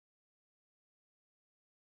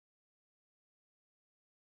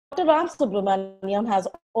Dr. Ramasubramanian has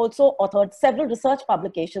also authored several research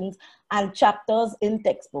publications and chapters in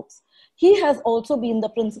textbooks. He has also been the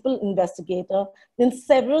principal investigator in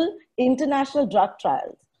several international drug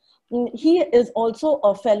trials. He is also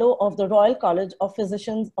a fellow of the Royal College of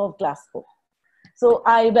Physicians of Glasgow. So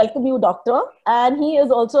I welcome you, Doctor. And he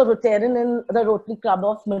is also a Rotarian in the Rotary Club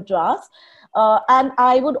of Madras. And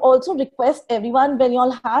I would also request everyone, when you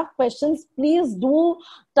all have questions, please do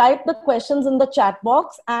type the questions in the chat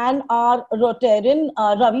box, and our Rotarian,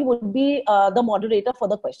 Ravi, would be the moderator for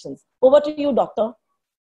the questions. Over to you, Doctor.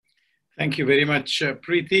 Thank you very much,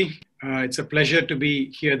 Preeti. It's a pleasure to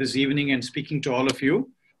be here this evening and speaking to all of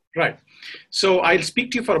you. Right. So I'll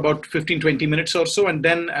speak to you for about 15-20 minutes or so, and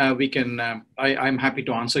then I'm happy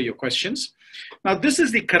to answer your questions. Now, this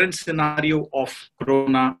is the current scenario of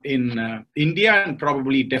Corona in India and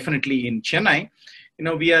probably definitely in Chennai.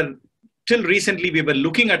 Till recently, we were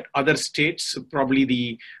looking at other states, probably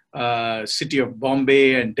the city of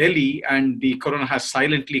Bombay and Delhi, and the Corona has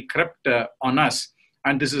silently crept on us.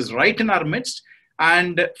 And this is right in our midst.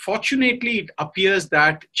 And fortunately, it appears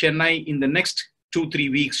that Chennai in the next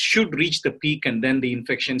 2-3 weeks should reach the peak, and then the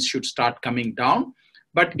infections should start coming down.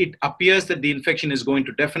 But it appears that the infection is going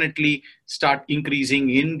to definitely start increasing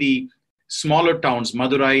in the smaller towns,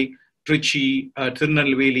 Madurai, Trichy,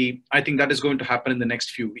 Tirunelveli. I think that is going to happen in the next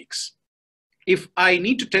few weeks. If I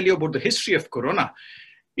need to tell you about the history of Corona,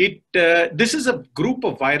 this is a group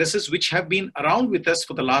of viruses which have been around with us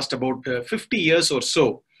for the last about 50 years or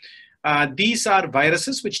so. These are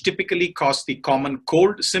viruses which typically cause the common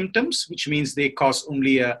cold symptoms, which means they cause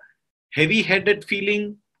only a heavy-headed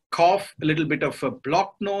feeling, cough, a little bit of a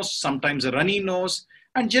blocked nose, sometimes a runny nose,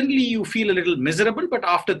 and generally you feel a little miserable, but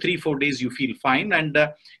after 3-4 days you feel fine. And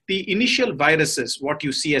the initial viruses, what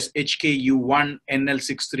you see as HKU1,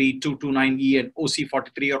 NL63, 229E, and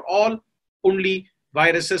OC43 are all only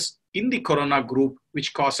viruses in the Corona group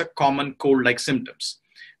which cause a common cold-like symptoms.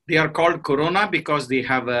 They are called Corona because they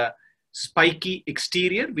have a spiky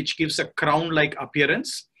exterior which gives a crown-like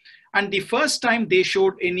appearance. And the first time they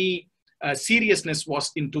showed any seriousness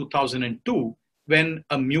was in 2002, when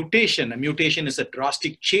a mutation is a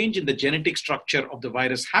drastic change in the genetic structure of the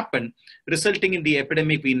virus happened, resulting in the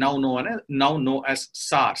epidemic we now know as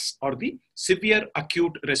SARS, or the Severe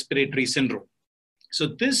Acute Respiratory Syndrome. So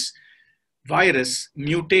this virus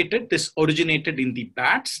mutated, this originated in the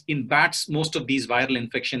bats. In bats, most of these viral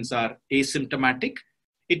infections are asymptomatic.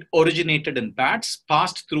 It originated in bats,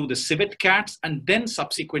 passed through the civet cats, and then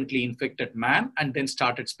subsequently infected man, and then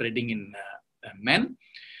started spreading in men.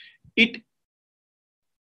 It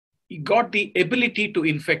got the ability to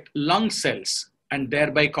infect lung cells and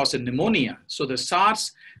thereby cause a pneumonia. So the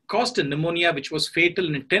SARS caused a pneumonia which was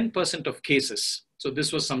fatal in 10% of cases. So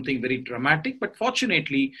this was something very dramatic, but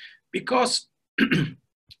fortunately, because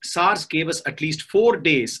SARS gave us at least 4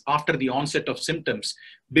 days after the onset of symptoms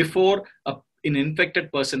before an infected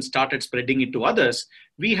person started spreading it to others,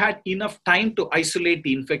 we had enough time to isolate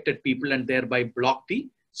the infected people and thereby block the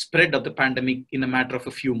spread of the pandemic in a matter of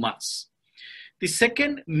a few months. The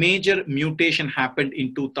second major mutation happened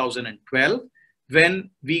in 2012 when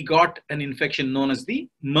we got an infection known as the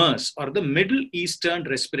MERS, or the Middle Eastern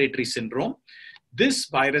Respiratory Syndrome. This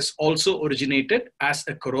virus also originated as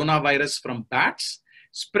a coronavirus from bats,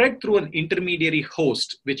 spread through an intermediary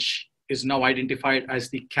host, which is now identified as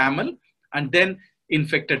the camel, and then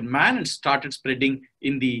infected man and started spreading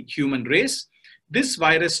in the human race. This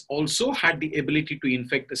virus also had the ability to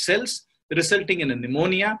infect the cells, resulting in a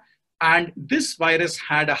pneumonia. And this virus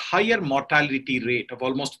had a higher mortality rate of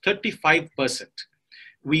almost 35%.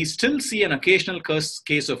 We still see an occasional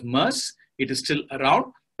case of MERS. It is still around,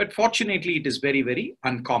 but fortunately it is very, very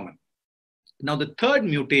uncommon. Now, the third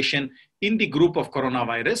mutation in the group of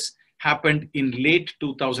coronavirus happened in late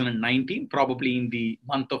 2019, probably in the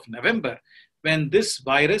month of November, when this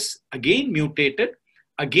virus again mutated.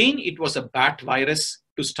 Again, it was a bat virus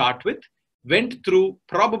to start with, went through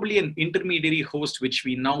probably an intermediary host, which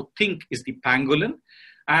we now think is the pangolin.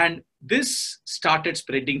 And this started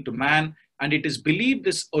spreading to man. And it is believed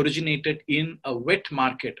this originated in a wet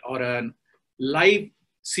market or a live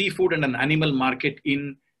seafood and an animal market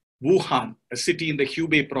in Wuhan, a city in the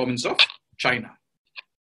Hubei province of China.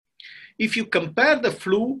 If you compare the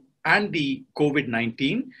flu and the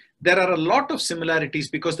COVID-19, there are a lot of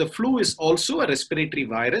similarities because the flu is also a respiratory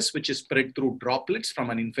virus which is spread through droplets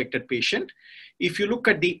from an infected patient. If you look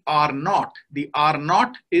at the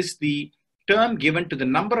R0 is the term given to the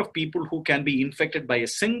number of people who can be infected by a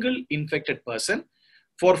single infected person.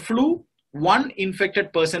 For flu, one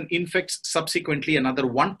infected person infects subsequently another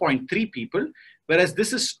 1.3 people, whereas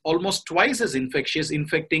this is almost twice as infectious,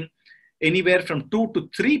 infecting anywhere from 2 to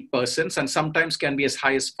 3 persons and sometimes can be as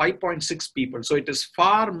high as 5.6 people. So it is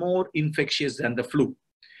far more infectious than the flu.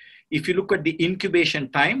 If you look at the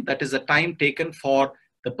incubation time, that is the time taken for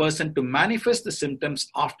the person to manifest the symptoms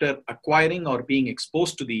after acquiring or being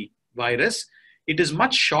exposed to the virus, it is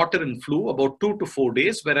much shorter in flu, about 2 to 4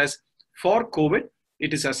 days, whereas for COVID,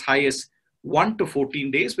 it is as high as 1 to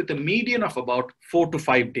 14 days with a median of about 4 to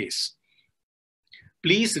 5 days.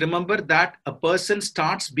 Please remember that a person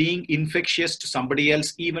starts being infectious to somebody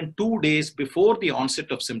else even 2 days before the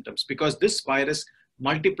onset of symptoms, because this virus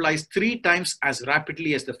multiplies 3 times as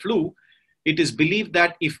rapidly as the flu. It is believed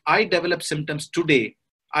that if I develop symptoms today,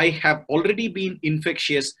 I have already been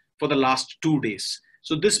infectious for the last 2 days.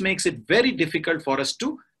 So this makes it very difficult for us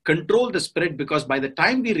to control the spread, because by the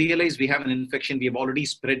time we realize we have an infection, we have already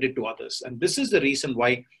spread it to others. And this is the reason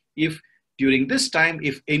why if during this time,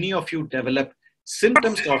 if any of you develop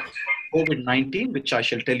symptoms of COVID-19, which I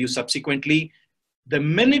shall tell you subsequently, the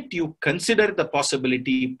minute you consider the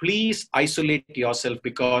possibility, please isolate yourself,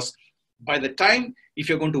 because by the time, if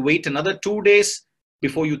you're going to wait another 2 days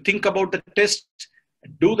before you think about the test,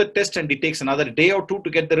 do the test and it takes another day or two to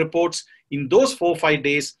get the reports, in those 4 or 5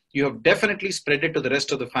 days, you have definitely spread it to the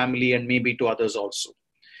rest of the family and maybe to others also.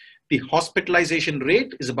 The hospitalization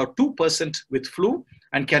rate is about 2% with flu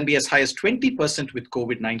and can be as high as 20% with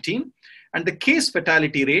COVID-19. And the case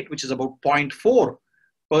fatality rate, which is about 0.4%,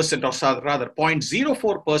 or rather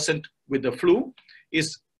 0.04% with the flu,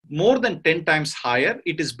 is more than 10 times higher.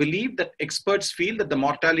 It is believed that experts feel that the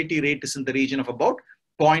mortality rate is in the region of about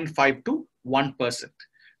 0.5 to 1%.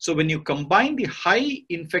 So when you combine the high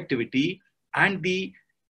infectivity and the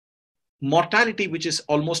mortality, which is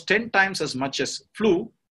almost 10 times as much as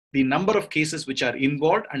flu, the number of cases which are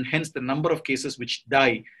involved and hence the number of cases which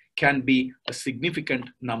die can be a significant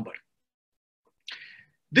number.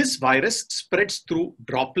 This virus spreads through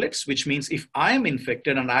droplets, which means if I am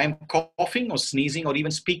infected and I am coughing or sneezing or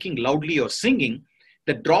even speaking loudly or singing,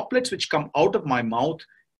 the droplets which come out of my mouth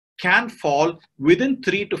can fall within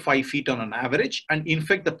 3 to 5 feet on an average and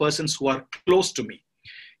infect the persons who are close to me.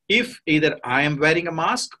 If either I am wearing a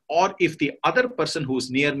mask or if the other person who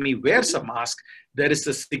is near me wears a mask, there is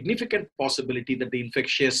a significant possibility that the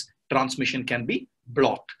infectious transmission can be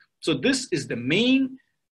blocked. So this is the main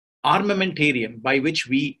armamentarium by which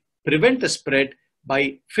we prevent the spread,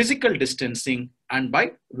 by physical distancing and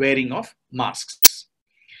by wearing of masks.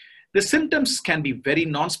 The symptoms can be very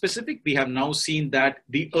non-specific. We have now seen that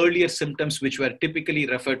the earlier symptoms, which were typically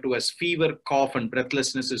referred to as fever, cough, and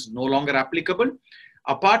breathlessness, is no longer applicable.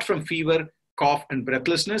 Apart from fever, cough, and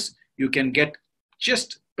breathlessness, you can get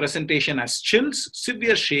just presentation as chills,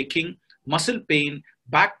 severe shaking, muscle pain,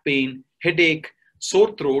 back pain, headache,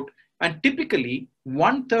 sore throat, and typically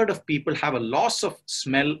 1/3 of people have a loss of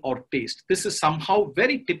smell or taste. This is somehow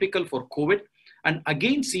very typical for COVID and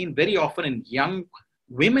again seen very often in young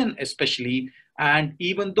women especially. And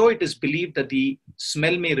even though it is believed that the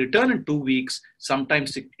smell may return in 2 weeks,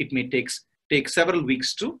 sometimes it may take several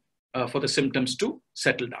weeks for the symptoms to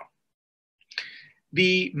settle down.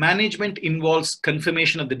 The management involves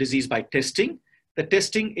confirmation of the disease by testing. The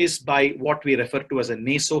testing is by what we refer to as a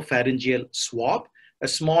nasopharyngeal swab. A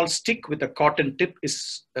small stick with a cotton tip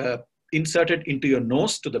is inserted into your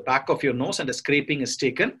nose, to the back of your nose, and a scraping is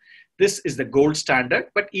taken. This is the gold standard,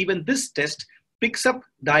 but even this test picks up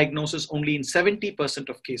diagnosis only in 70%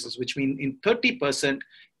 of cases, which means in 30%,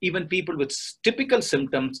 even people with typical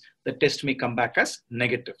symptoms, the test may come back as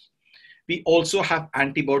negative. We also have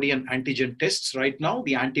antibody and antigen tests right now.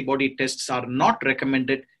 The antibody tests are not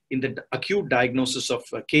recommended in the acute diagnosis of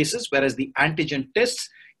cases, whereas the antigen tests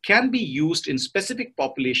can be used in specific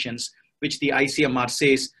populations, which the ICMR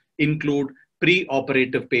says include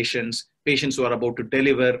pre-operative patients, patients who are about to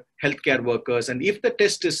deliver, healthcare workers. And if the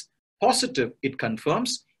test is positive, it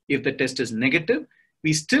confirms. If the test is negative,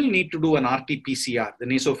 we still need to do an RT-PCR, the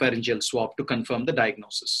nasopharyngeal swab, to confirm the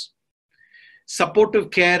diagnosis. Supportive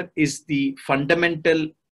care is the fundamental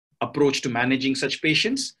approach to managing such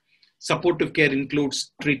patients. Supportive care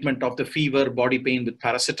includes treatment of the fever, body pain with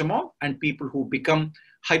paracetamol, and people who become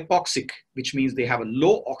hypoxic, which means they have a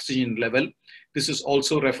low oxygen level. This is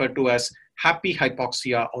also referred to as happy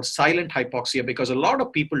hypoxia or silent hypoxia, because a lot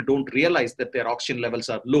of people don't realize that their oxygen levels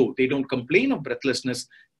are low. They don't complain of breathlessness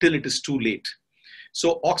till it is too late.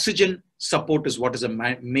 So oxygen support is what is a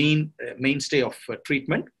mainstay of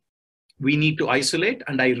treatment. We need to isolate,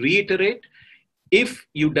 and I reiterate, if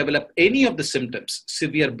you develop any of the symptoms,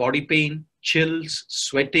 severe body pain, chills,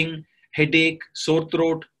 sweating, headache, sore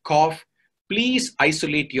throat, cough, please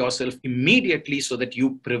isolate yourself immediately so that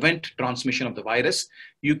you prevent transmission of the virus.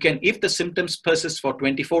 You can, if the symptoms persist for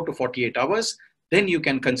 24 to 48 hours, then you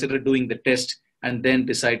can consider doing the test and then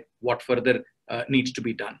decide what further needs to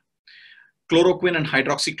be done. Chloroquine and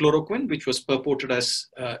hydroxychloroquine, which was purported as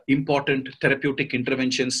important therapeutic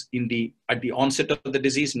interventions at the onset of the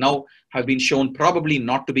disease, now have been shown probably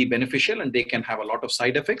not to be beneficial, and they can have a lot of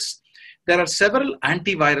side effects. There are several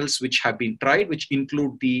antivirals which have been tried, which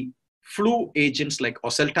include the flu agents like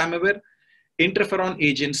oseltamivir, interferon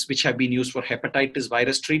agents which have been used for hepatitis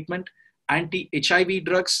virus treatment, anti-HIV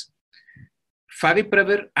drugs,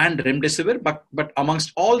 favipiravir and remdesivir, but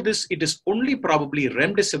amongst all this, it is only probably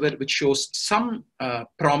remdesivir which shows some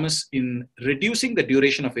promise in reducing the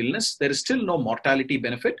duration of illness. There is still no mortality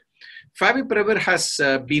benefit. Favipiravir has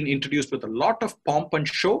been introduced with a lot of pomp and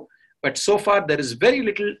show, but so far there is very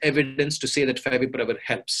little evidence to say that favipiravir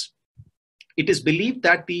helps. It is believed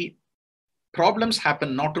that the problems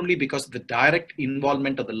happen not only because of the direct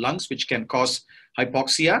involvement of the lungs, which can cause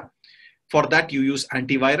hypoxia. For that, you use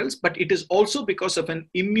antivirals, but it is also because of an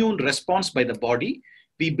immune response by the body.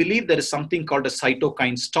 We believe there is something called a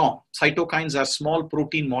cytokine storm. Cytokines are small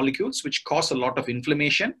protein molecules which cause a lot of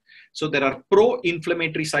inflammation. So there are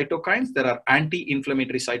pro-inflammatory cytokines, there are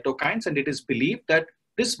anti-inflammatory cytokines, and it is believed that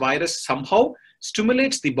this virus somehow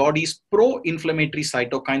stimulates the body's pro-inflammatory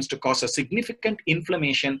cytokines to cause a significant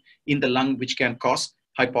inflammation in the lung, which can cause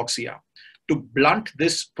hypoxia. To blunt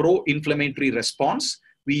this pro-inflammatory response,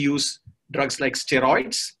 we use drugs like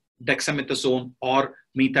steroids, dexamethasone or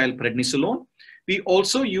methylprednisolone. We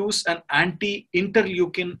also use an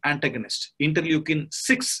anti-interleukin antagonist. Interleukin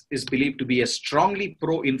 6 is believed to be a strongly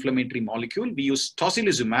pro-inflammatory molecule. We use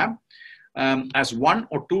tocilizumab as 1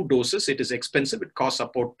 or 2 doses. It is expensive. It costs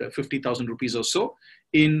about 50,000 rupees or so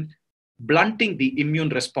in blunting the immune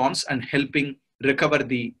response and helping recover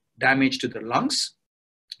the damage to the lungs.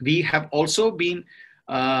 We have also been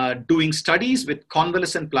doing studies with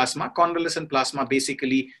convalescent plasma. Convalescent plasma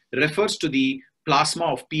basically refers to the plasma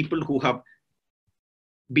of people who have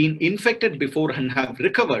been infected before and have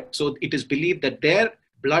recovered. So it is believed that their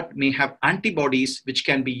blood may have antibodies which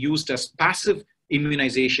can be used as passive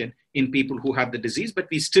immunization in people who have the disease, but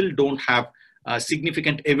we still don't have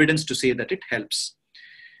significant evidence to say that it helps.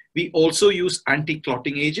 We also use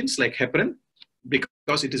anti-clotting agents like heparin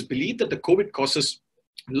because it is believed that the COVID causes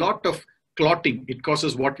a lot of clotting. It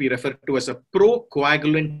causes what we refer to as a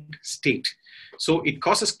procoagulant state. So it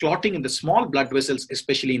causes clotting in the small blood vessels,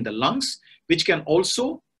 especially in the lungs, which can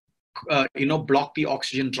also block the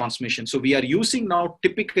oxygen transmission. So we are using now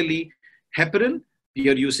typically heparin, we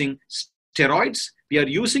are using steroids, we are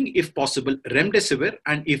using, if possible, remdesivir,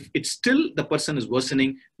 and if it's still the person is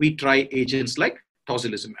worsening, we try agents like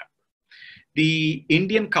tocilizumab. The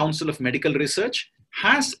Indian Council of Medical Research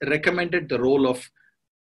has recommended the role of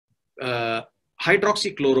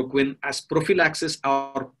hydroxychloroquine as prophylaxis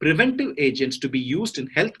or preventive agents to be used in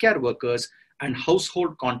healthcare workers and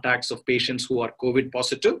household contacts of patients who are COVID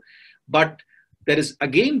positive. But there is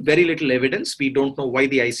again very little evidence. We don't know why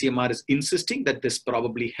the ICMR is insisting that this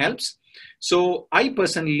probably helps. So I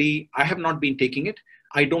personally, I have not been taking it.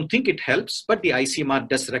 I don't think it helps, but the ICMR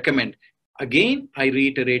does recommend. Again, I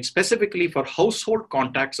reiterate, specifically for household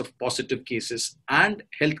contacts of positive cases and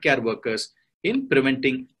healthcare workers in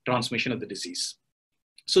preventing transmission of the disease.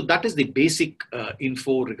 So that is the basic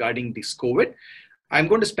info regarding this COVID. I'm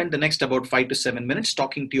going to spend the next about 5 to 7 minutes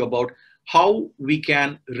talking to you about how we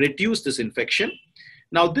can reduce this infection.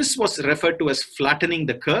 Now, this was referred to as flattening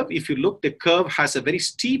the curve. If you look, the curve has a very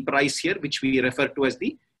steep rise here, which we refer to as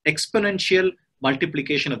the exponential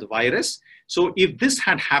multiplication of the virus. So if this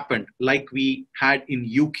had happened like we had in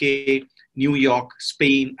UK, New York,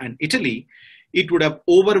 Spain, and Italy, it would have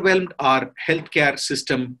overwhelmed our healthcare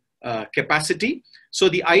system capacity. So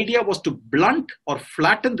the idea was to blunt or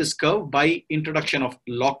flatten this curve by introduction of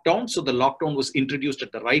lockdown. So the lockdown was introduced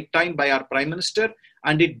at the right time by our Prime Minister,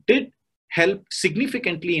 and it did help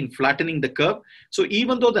significantly in flattening the curve. So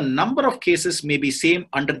even though the number of cases may be same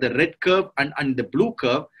under the red curve and the blue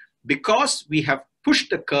curve, because we have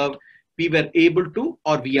pushed the curve, we were able to,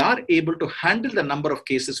 or we are able to handle the number of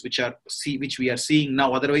cases which we are seeing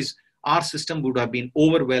now. Otherwise, our system would have been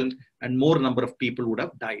overwhelmed and more number of people would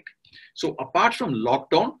have died. So apart from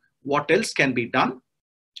lockdown, what else can be done?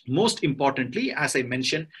 Most importantly, as I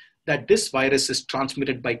mentioned, that this virus is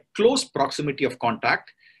transmitted by close proximity of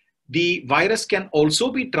contact. The virus can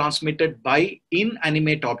also be transmitted by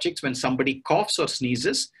inanimate objects when somebody coughs or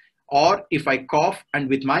sneezes, or if I cough and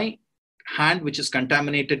with my hand, which is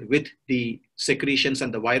contaminated with the secretions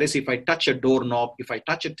and the virus, if I touch a doorknob, if I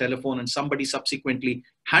touch a telephone and somebody subsequently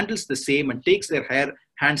handles the same and takes their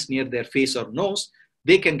hands near their face or nose,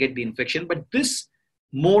 they can get the infection. But this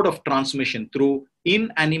mode of transmission through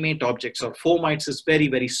inanimate objects or fomites is very,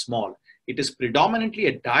 very small. It is predominantly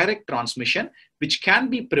a direct transmission, which can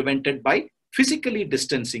be prevented by physically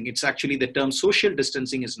distancing. It's actually the term social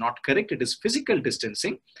distancing is not correct. It is physical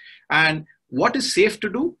distancing. And what is safe to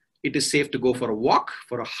do? It is safe to go for a walk,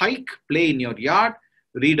 for a hike, play in your yard,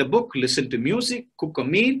 read a book, listen to music, cook a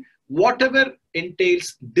meal, whatever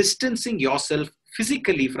entails distancing yourself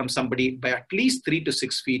physically from somebody by at least 3 to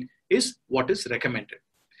 6 feet is what is recommended.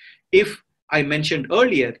 If I mentioned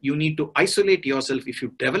earlier, you need to isolate yourself if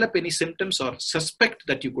you develop any symptoms or suspect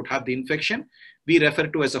that you could have the infection. We refer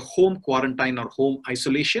to as a home quarantine or home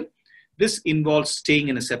isolation. This involves staying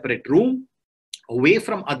in a separate room, away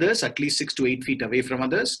from others, at least 6 to 8 feet away from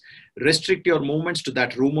others. Restrict your movements to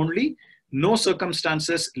that room only. No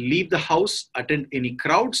circumstances, leave the house, attend any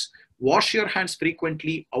crowds, wash your hands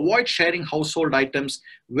frequently, avoid sharing household items,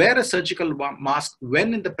 wear a surgical mask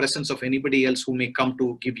when in the presence of anybody else who may come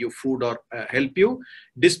to give you food or help you,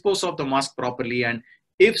 dispose of the mask properly, and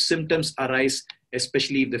if symptoms arise,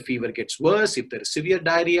 especially if the fever gets worse, if there is severe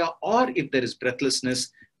diarrhea, or if there is breathlessness,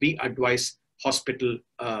 we advise hospital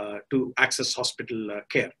to access hospital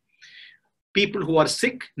care. People who are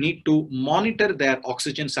sick need to monitor their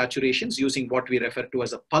oxygen saturations using what we refer to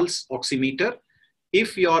as a pulse oximeter.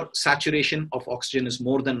 If your saturation of oxygen is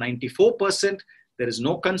more than 94%, there is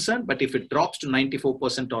no concern. But if it drops to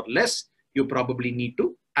 94% or less, you probably need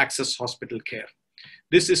to access hospital care.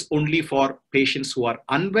 This is only for patients who are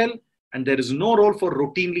unwell, and there is no role for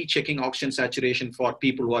routinely checking oxygen saturation for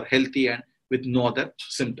people who are healthy and with no other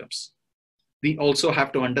symptoms. We also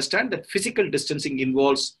have to understand that physical distancing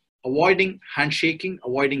involves avoiding handshaking,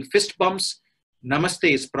 avoiding fist bumps.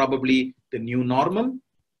 Namaste is probably the new normal.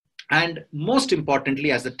 And most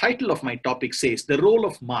importantly, as the title of my topic says, the role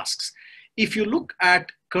of masks. If you look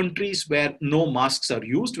at countries where no masks are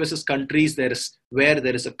used versus countries where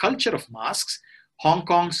there is a culture of masks, Hong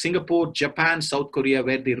Kong, Singapore, Japan, South Korea,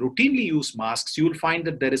 where they routinely use masks, you will find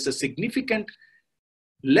that there is a significant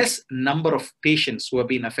less number of patients who have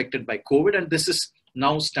been affected by COVID. And this is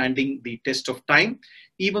now standing the test of time.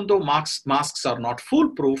 Even though masks are not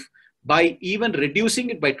foolproof, by even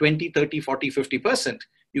reducing it by 20, 30, 40, 50%,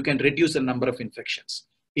 you can reduce the number of infections.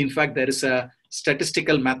 In fact, there is a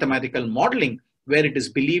statistical mathematical modeling where it is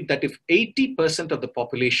believed that if 80% of the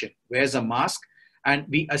population wears a mask, and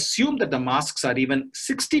we assume that the masks are even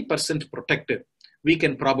 60% protective, we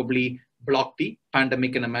can probably block the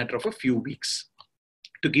pandemic in a matter of a few weeks.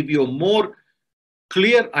 To give you a more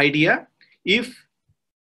clear idea, if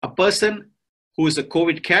a person who is a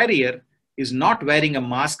COVID carrier is not wearing a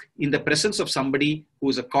mask, in the presence of somebody who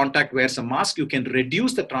is a contact wears a mask, you can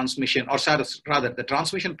reduce the transmission, or rather the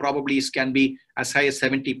transmission probably can be as high as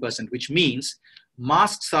 70%, which means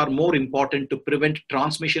masks are more important to prevent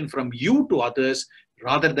transmission from you to others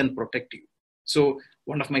rather than protect you. So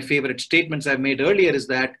one of my favorite statements I've made earlier is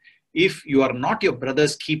that if you are not your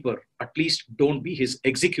brother's keeper, at least don't be his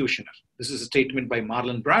executioner. This is a statement by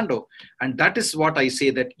Marlon Brando. And that is what I say,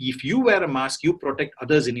 that if you wear a mask, you protect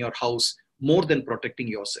others in your house more than protecting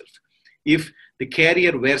yourself. If the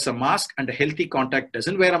carrier wears a mask and a healthy contact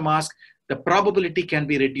doesn't wear a mask, the probability can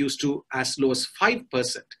be reduced to as low as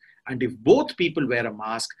 5%. And if both people wear a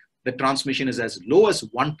mask, the transmission is as low as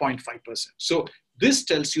 1.5%. So this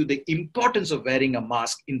tells you the importance of wearing a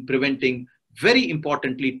mask in preventing, very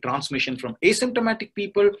importantly, transmission from asymptomatic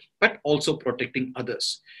people, but also protecting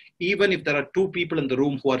others. Even if there are two people in the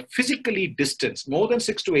room who are physically distanced more than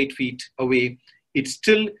 6 to 8 feet away, it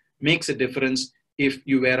still makes a difference if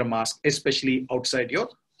you wear a mask, especially outside your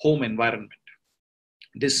home environment.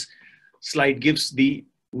 This slide gives the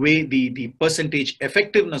percentage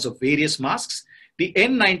effectiveness of various masks. The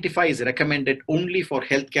N95 is recommended only for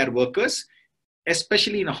healthcare workers,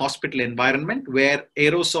 especially in a hospital environment where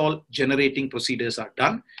aerosol generating procedures are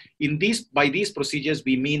done. By these procedures,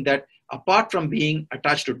 we mean that apart from being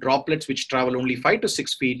attached to droplets which travel only 5 to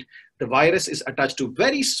 6 feet, the virus is attached to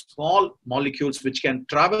very small molecules which can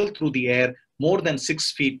travel through the air more than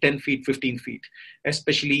 6 feet, 10 feet, 15 feet,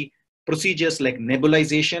 especially procedures like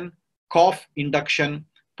nebulization, cough induction,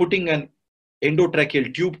 putting an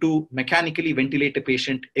endotracheal tube to mechanically ventilate a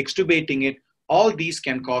patient, extubating it. All these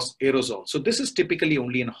can cause aerosol. So this is typically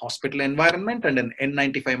only in a hospital environment, and an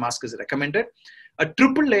N95 mask is recommended. A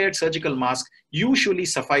triple layered surgical mask usually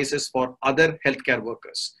suffices for other healthcare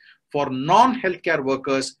workers. For non-healthcare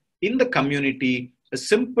workers in the community, a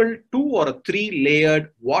simple 2 or a 3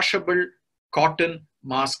 layered washable cotton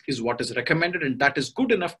mask is what is recommended, and that is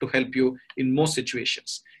good enough to help you in most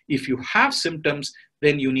situations. If you have symptoms,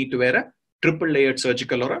 then you need to wear a triple layered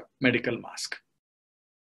surgical or a medical mask.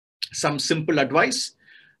 Some simple advice: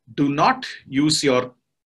 do not use your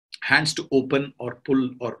hands to open or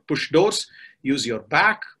pull or push doors. Use your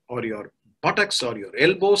back or your buttocks or your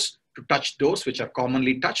elbows to touch those which are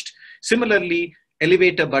commonly touched. Similarly,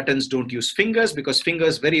 elevator buttons, don't use fingers because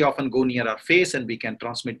fingers very often go near our face and we can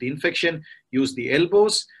transmit the infection. Use the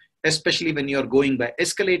elbows, especially when you're going by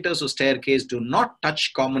escalators or staircase. Do not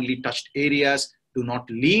touch commonly touched areas. Do not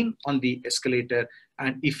lean on the escalator.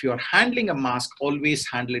 And if you're handling a mask, always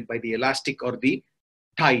handle it by the elastic or the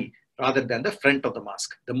tie rather than the front of the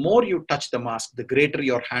mask. The more you touch the mask, the greater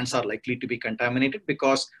your hands are likely to be contaminated,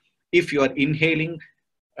 because if you are inhaling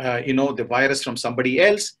the virus from somebody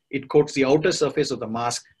else, it coats the outer surface of the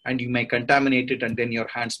mask and you may contaminate it, and then your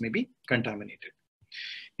hands may be contaminated.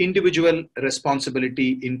 Individual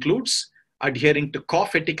responsibility includes adhering to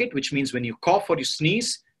cough etiquette, which means when you cough or you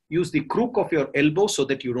sneeze, use the crook of your elbow so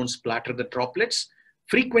that you don't splatter the droplets.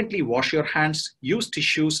 Frequently wash your hands, use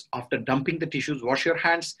tissues after dumping the tissues, wash your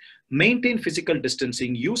hands, maintain physical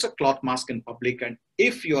distancing, use a cloth mask in public, and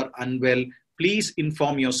if you are unwell, please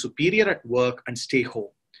inform your superior at work and stay home.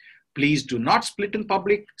 Please do not spit in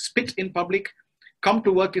public, come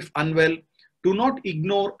to work if unwell. Do not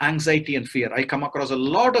ignore anxiety and fear. I come across a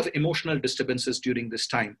lot of emotional disturbances during this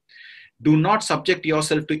time. Do not subject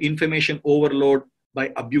yourself to information overload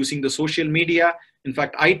by abusing the social media. In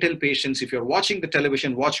fact, I tell patients, if you're watching the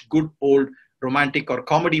television, watch good old romantic or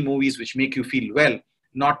comedy movies which make you feel well,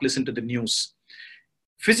 not listen to the news.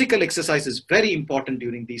 Physical exercise is very important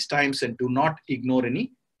during these times, and do not ignore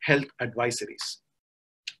any health advisories.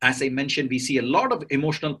 As I mentioned, we see a lot of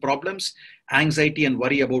emotional problems, anxiety and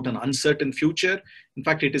worry about an uncertain future. In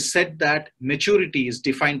fact, it is said that maturity is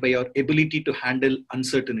defined by your ability to handle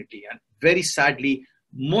uncertainty. And very sadly,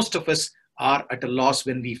 most of us are at a loss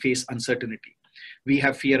when we face uncertainty. We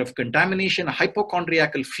have fear of contamination, a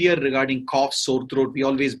hypochondriacal fear regarding cough, sore throat. We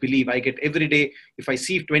always believe, I get every day, if I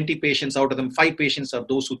see 20 patients, out of them 5 patients are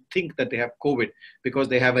those who think that they have COVID because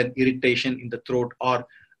they have an irritation in the throat or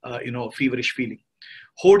a feverish feeling.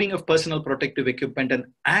 Hoarding of personal protective equipment, and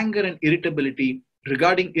anger and irritability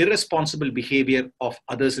regarding irresponsible behavior of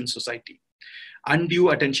others in society. Undue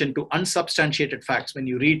attention to unsubstantiated facts. When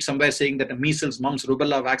you read somewhere saying that a measles, mumps,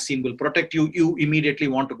 rubella vaccine will protect you, you immediately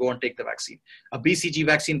want to go and take the vaccine. A BCG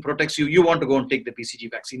vaccine protects you, you want to go and take the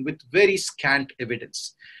BCG vaccine with very scant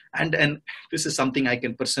evidence. And this is something I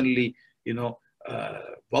can personally,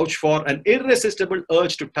 vouch for. An irresistible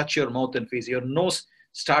urge to touch your mouth and face. Your nose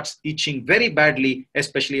starts itching very badly,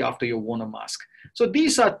 especially after you worn a mask. So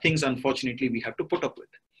these are things, unfortunately, we have to put up with.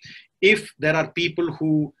 If there are people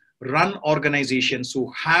who run organizations,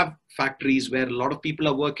 who have factories where a lot of people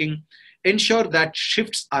are working, ensure that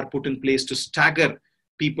shifts are put in place to stagger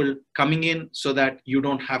people coming in so that you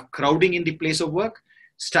don't have crowding in the place of work.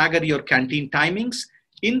 Stagger your canteen timings.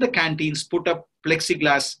 In the canteens, put up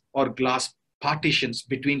plexiglass or glass partitions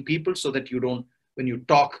between people so that you don't, when you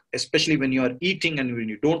talk, especially when you are eating and when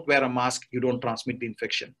you don't wear a mask, you don't transmit the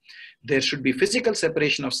infection. There should be physical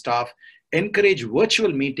separation of staff. Encourage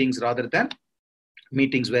virtual meetings rather than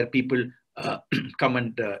meetings where people come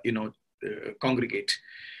and congregate.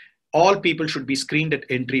 All people should be screened at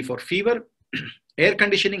entry for fever. Air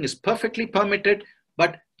conditioning is perfectly permitted,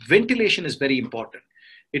 but ventilation is very important.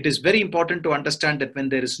 It is very important to understand that when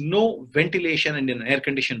there is no ventilation in an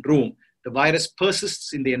air-conditioned room, the virus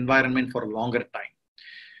persists in the environment for a longer time.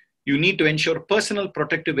 You need to ensure personal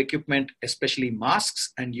protective equipment, especially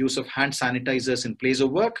masks and use of hand sanitizers in place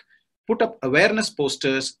of work. Put up awareness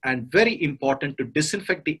posters, and very important to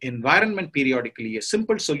disinfect the environment periodically. A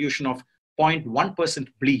simple solution of 0.1%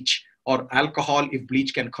 bleach or alcohol, if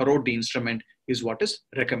bleach can corrode the instrument, is what is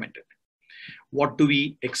recommended. What do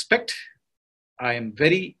we expect? I am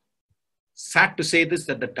very sad to say this,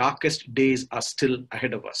 that the darkest days are still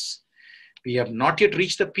ahead of us. We have not yet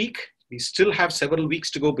reached the peak. We still have several weeks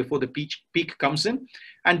to go before the peak comes in.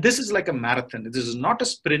 And this is like a marathon. This is not a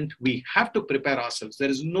sprint. We have to prepare ourselves. There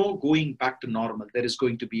is no going back to normal. There is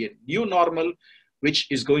going to be a new normal, which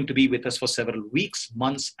is going to be with us for several weeks,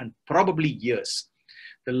 months, and probably years.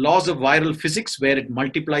 The laws of viral physics, where it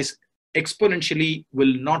multiplies exponentially,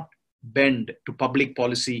 will not bend to public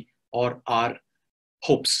policy or our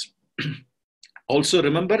hopes. Also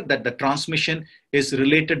remember that the transmission is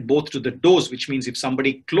related both to the dose, which means if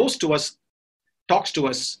somebody close to us talks to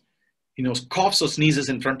us, coughs or sneezes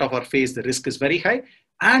in front of our face, the risk is very high.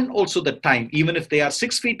 And also the time, even if they are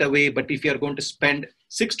 6 feet away, but if you are going to spend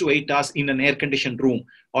 6 to 8 hours in an air-conditioned room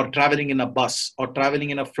or traveling in a bus or traveling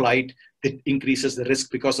in a flight, it increases the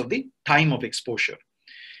risk because of the time of exposure.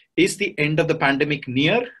 Is the end of the pandemic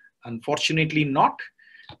near? Unfortunately not.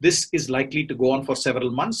 This is likely to go on for several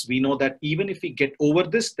months. We know that even if we get over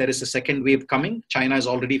this, there is a second wave coming. China is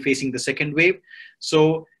already facing the second wave.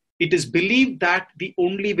 So It is believed that the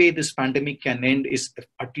only way this pandemic can end is if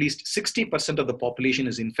at least 60% of the population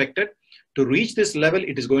is infected. To reach this level,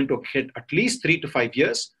 it is going to hit at least 3 to 5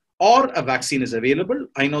 years, or a vaccine is available.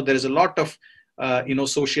 I know there is a lot of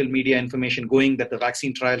social media information going that the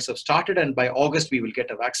vaccine trials have started, and by August we will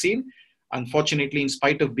get a vaccine. Unfortunately, in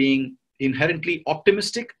spite of being inherently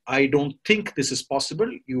optimistic, I don't think this is possible.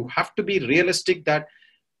 You have to be realistic that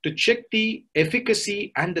to check the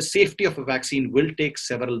efficacy and the safety of a vaccine will take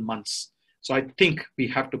several months. So I think we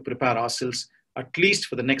have to prepare ourselves at least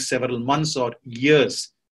for the next several months or years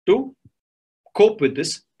to cope with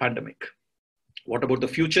this pandemic. What about the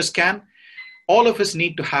future scan? All of us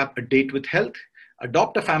need to have a date with health,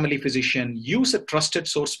 adopt a family physician, use a trusted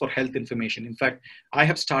source for health information. In fact, I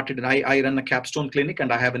have started, and I run a capstone clinic,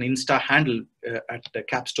 and I have an Insta handle at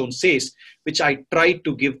Capstone Says, which I try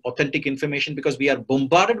to give authentic information, because we are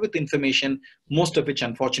bombarded with information, most of which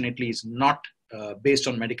unfortunately is not based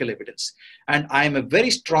on medical evidence. And I am a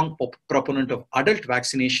very strong proponent of adult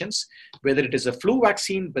vaccinations, whether it is a flu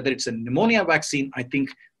vaccine, whether it's a pneumonia vaccine. I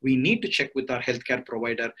think we need to check with our healthcare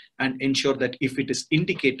provider and ensure that if it is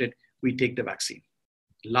indicated, we take the vaccine.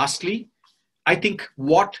 Lastly, I think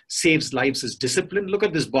what saves lives is discipline. Look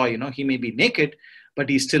at this boy, he may be naked, but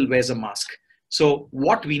he still wears a mask. So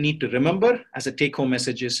what we need to remember as a take-home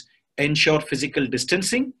message is ensure physical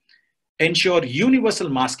distancing, ensure universal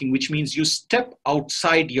masking, which means you step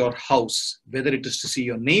outside your house, whether it is to see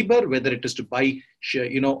your neighbor, whether it is to buy,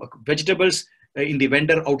 vegetables in the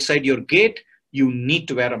vendor outside your gate, you need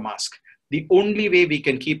to wear a mask. The only way we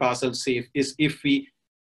can keep ourselves safe is if we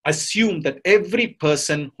assume that every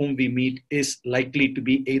person whom we meet is likely to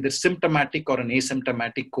be either symptomatic or an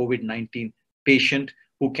asymptomatic COVID-19 patient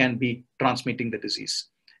who can be transmitting the disease.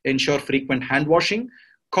 Ensure frequent hand washing,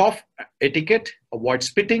 cough etiquette, avoid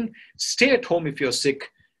spitting, stay at home if you're sick,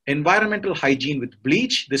 environmental hygiene with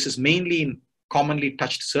bleach. This is mainly in commonly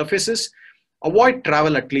touched surfaces. Avoid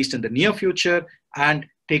travel at least in the near future, and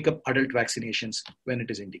take up adult vaccinations when it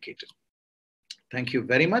is indicated. Thank you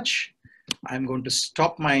very much. I'm going to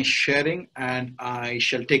stop my sharing and I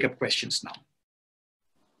shall take up questions now.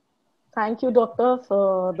 Thank you, Doctor,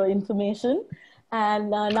 for the information. And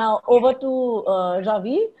now over to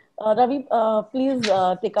Ravi. Ravi, please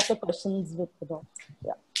take up the questions with the doctor.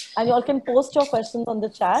 Yeah. And you all can post your questions on the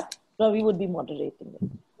chat. Ravi would be moderating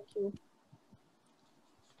it. Thank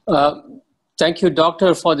you. Thank you,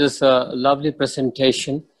 Doctor, for this lovely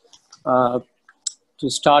presentation. To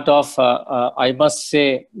start off, I must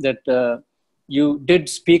say that you did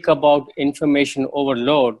speak about information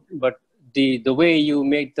overload, but the way you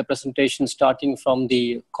made the presentation, starting from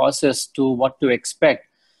the causes to what to expect,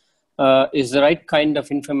 is the right kind of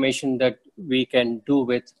information that we can do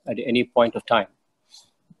with at any point of time.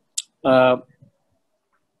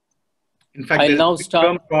 In fact, there's a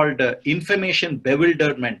term called information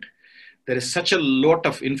bewilderment. There is such a lot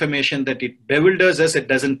of information that it bewilders us. It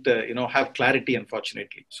doesn't, have clarity,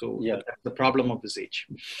 unfortunately. So yeah, that's the problem of this age.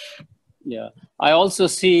 Yeah, I also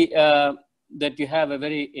see that you have a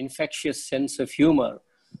very infectious sense of humor.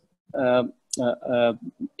 The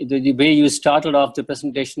way you started off the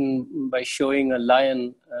presentation by showing a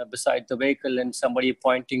lion beside the vehicle and somebody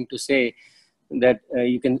pointing to say that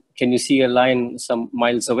can you see a lion some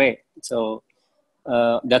miles away? So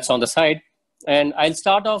that's on the side. And I'll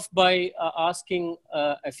start off by asking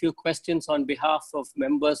a few questions on behalf of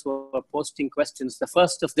members who are posting questions. The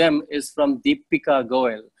first of them is from Deepika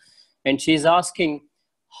Goel, and she's asking,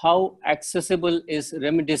 how accessible is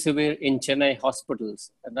remdesivir in Chennai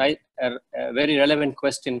hospitals? A very relevant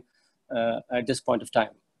question at this point of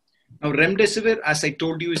time. Now, remdesivir, as I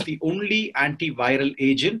told you, is the only antiviral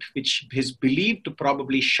agent which is believed to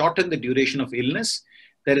probably shorten the duration of illness.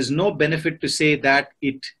 There is no benefit to say that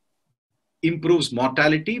it improves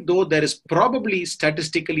mortality, though there is probably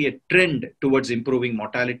statistically a trend towards improving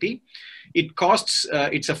mortality. It costs,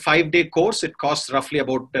 it's a 5-day course. It costs roughly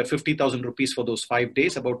about 50,000 rupees for those 5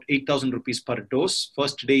 days, about 8,000 rupees per dose.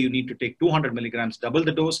 First day, you need to take 200 milligrams, double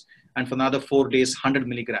the dose, and for another 4 days, 100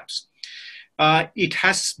 milligrams. It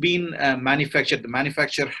has been manufactured. The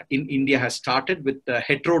manufacture in India has started with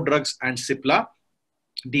Hetero Drugs and Cipla.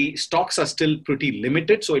 The stocks are still pretty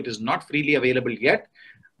limited, so it is not freely available yet.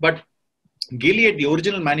 But Gilead, the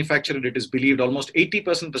original manufacturer, it is believed almost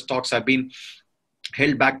 80% of the stocks have been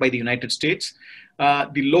held back by the United States.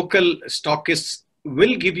 The local stockists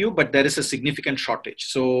will give you, but there is a significant shortage.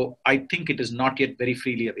 So I think it is not yet very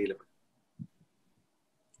freely available.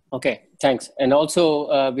 Okay, thanks. And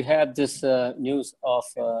also we have this news of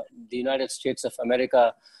the United States of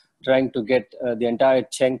America trying to get the entire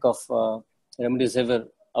chunk of remdesivir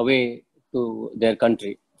away to their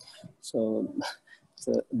country. So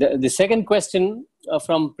So the second question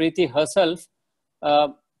from Preeti herself,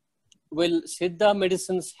 will Siddha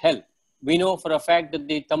medicines help? We know for a fact that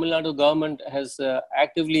the Tamil Nadu government has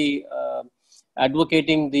actively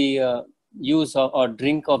advocating the use or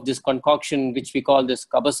drink of this concoction, which we call this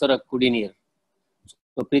Kabasara Kudineer.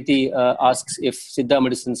 So Preeti asks if Siddha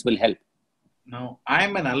medicines will help. Now,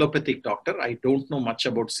 I'm an allopathic doctor. I don't know much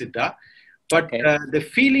about Siddha. But the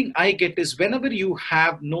feeling I get is whenever you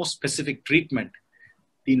have no specific treatment,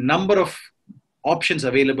 the number of options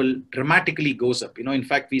available dramatically goes up. In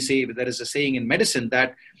fact, we say, there is a saying in medicine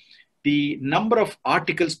that the number of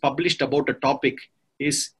articles published about a topic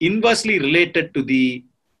is inversely related to the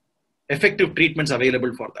effective treatments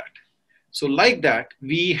available for that. So like that,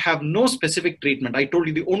 we have no specific treatment. I told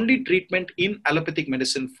you the only treatment in allopathic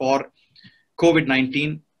medicine for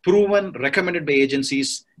COVID-19 proven, recommended by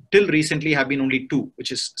agencies till recently have been only two,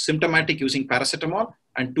 which is symptomatic using paracetamol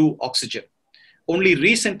and 2 oxygen. Only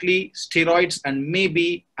recently steroids and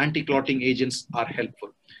maybe anti-clotting agents are helpful.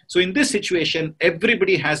 So in this situation,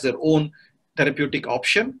 everybody has their own therapeutic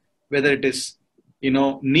option, whether it is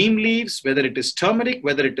neem leaves, whether it is turmeric,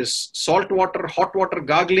 whether it is salt water, hot water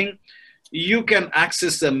gargling. You can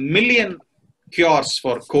access a million cures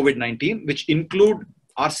for COVID-19, which include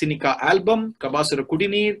Arsenica album, Kabasara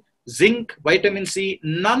Kudineer, zinc, vitamin C.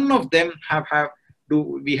 None of them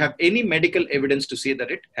we have any medical evidence to say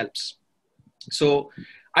that it helps. So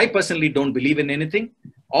I personally don't believe in anything.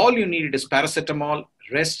 All you need is paracetamol,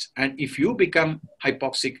 rest, and if you become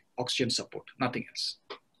hypoxic, oxygen support, nothing else.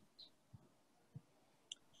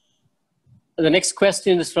 The next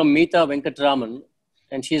question is from Meeta Venkatraman,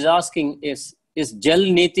 and she's asking, is Jal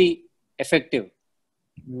Niti effective?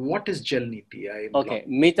 What is Jal Niti? Okay,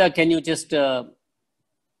 Meeta, can you just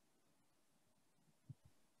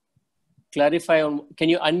clarify, can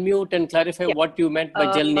you unmute and clarify what you meant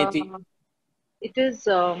by Jal Niti? It is,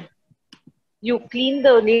 you clean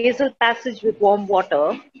the nasal passage with warm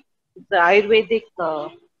water. It's an Ayurvedic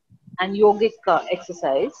and yogic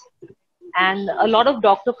exercise. And a lot of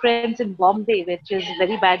doctor friends in Bombay, which is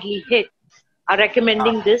very badly hit, are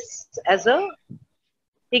recommending this as a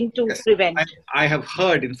thing to prevent. I have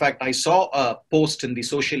heard, in fact, I saw a post in the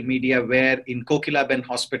social media where in Kokilaben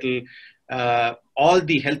Hospital, all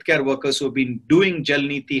the healthcare workers who have been doing Jal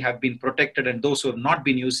Niti have been protected and those who have not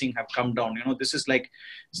been using have come down. This is like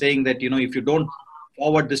saying that, if you don't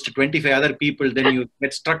forward this to 25 other people, then you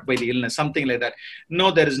get struck by the illness, something like that.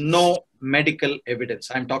 No, there is no medical evidence.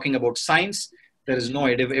 I'm talking about science. There is no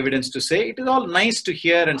evidence to say. It is all nice to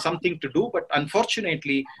hear and something to do, but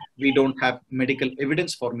unfortunately, we don't have medical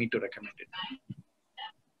evidence for me to recommend it.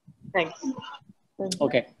 Thanks.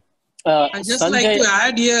 Okay. I'd just Sanjay, like to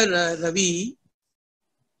add here, Ravi.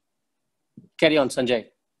 Carry on, Sanjay.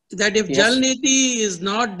 That if Jal Niti is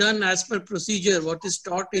not done as per procedure, what is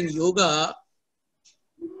taught in yoga,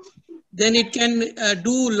 then it can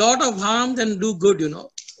do a lot of harm than do good,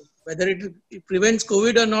 Whether it prevents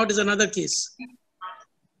COVID or not is another case.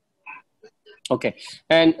 Okay.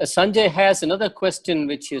 And Sanjay has another question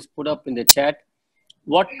which is put up in the chat.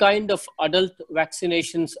 What kind of adult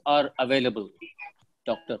vaccinations are available,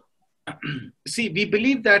 doctor? See, we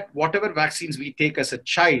believe that whatever vaccines we take as a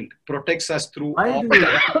child protects us through all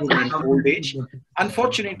and old age.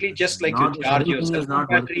 Unfortunately, just like you charge your cell phone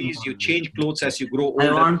batteries, you change clothes as you grow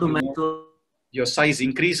older, your size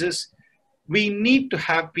increases. We need to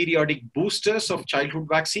have periodic boosters of childhood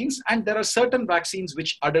vaccines, and there are certain vaccines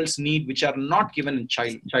which adults need which are not given in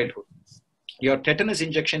childhood. Your tetanus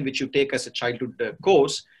injection, which you take as a childhood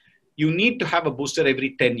course, you need to have a booster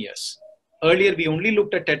every 10 years. Earlier, we only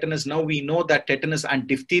looked at tetanus. Now we know that tetanus and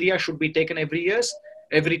diphtheria should be taken every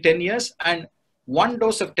 10 years. And 1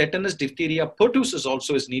 dose of tetanus, diphtheria, pertussis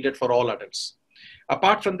also is needed for all adults.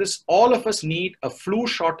 Apart from this, all of us need a flu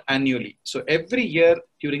shot annually. So every year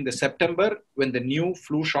during the September, when the new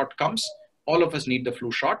flu shot comes, all of us need the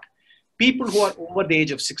flu shot. People who are over the age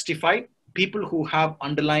of 65, people who have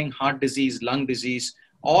underlying heart disease, lung disease,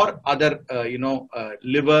 or other,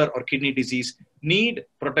 liver or kidney disease need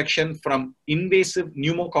protection from invasive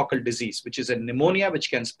pneumococcal disease, which is a pneumonia which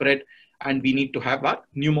can spread, and we need to have a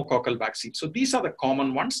pneumococcal vaccine. So these are the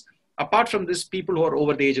common ones. Apart from this, people who are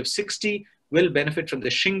over the age of 60 will benefit from the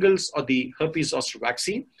shingles or the herpes zoster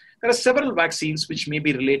vaccine. There are several vaccines which may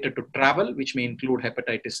be related to travel, which may include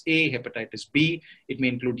hepatitis A, hepatitis B. It may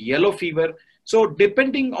include yellow fever. So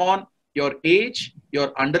depending on your age,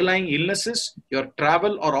 your underlying illnesses, your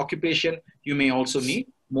travel or occupation, you may also need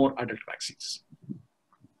more adult vaccines.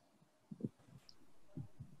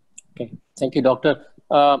 Okay, thank you, doctor.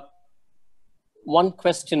 One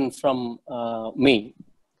question from me.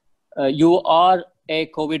 You are a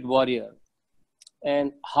COVID warrior.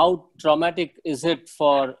 And how traumatic is it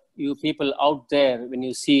for you people out there when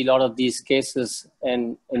you see a lot of these cases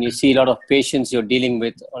and you see a lot of patients you're dealing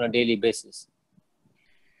with on a daily basis?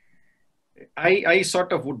 I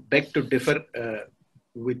sort of would beg to differ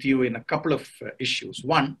with you in a couple of issues.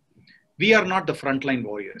 One, we are not the frontline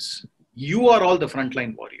warriors. You are all the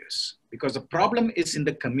frontline warriors, because the problem is in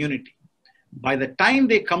the community. By the time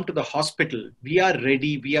they come to the hospital, we are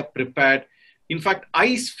ready, we are prepared. In fact,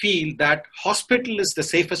 I feel that hospital is the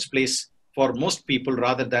safest place for most people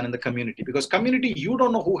rather than in the community, because community, you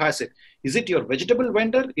don't know who has it. Is it your vegetable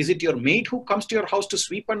vendor? Is it your maid who comes to your house to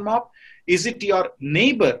sweep and mop? Is it your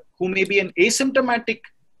neighbor who may be an asymptomatic,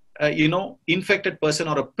 infected person,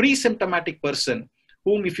 or a pre-symptomatic person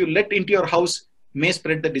whom, if you let into your house, may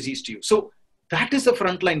spread the disease to you? So that is the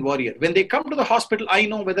frontline warrior. When they come to the hospital, I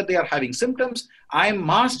know whether they are having symptoms. I am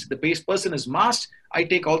masked. The base person is masked. I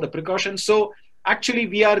take all the precautions. So actually,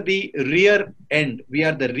 we are the rear end. We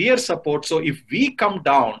are the rear support. So if we come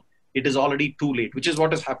down, it is already too late, which is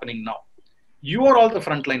what is happening now. You are all the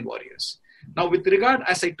frontline warriors. Now, with regard,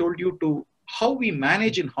 as I told you, to how we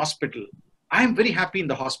manage in hospital, I am very happy in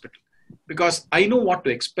the hospital because I know what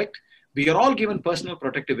to expect. We are all given personal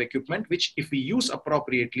protective equipment, which if we use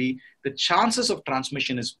appropriately, the chances of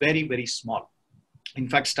transmission is very, very small. In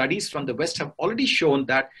fact, studies from the West have already shown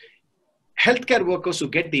that healthcare workers who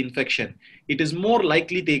get the infection, it is more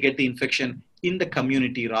likely they get the infection in the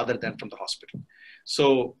community rather than from the hospital.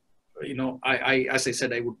 So, as I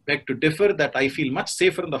said, I would beg to differ that I feel much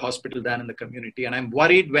safer in the hospital than in the community. And I'm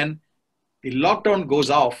worried when the lockdown goes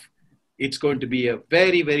off, it's going to be a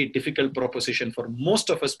very, very difficult proposition for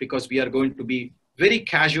most of us because we are going to be very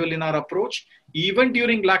casual in our approach. Even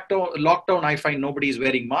during lockdown, I find nobody is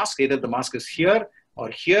wearing masks. Either the mask is here or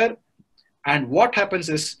here. And what happens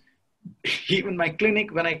is, even my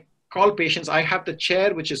clinic, when I call patients, I have the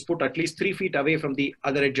chair which is put at least 3 feet away from the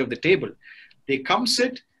other edge of the table. They come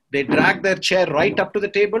sit, they drag their chair right up to the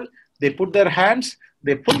table, they put their hands,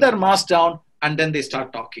 they put their mask down, and then they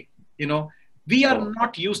start talking. We are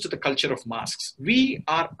not used to the culture of masks. We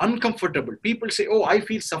are uncomfortable. People say, oh, I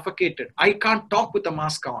feel suffocated. I can't talk with a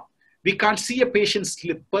mask on. We can't see a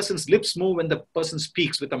person's lips move when the person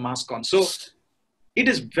speaks with a mask on. So it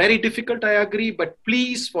is very difficult, I agree, but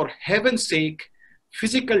please, for heaven's sake,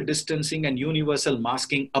 physical distancing and universal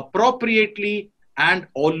masking appropriately and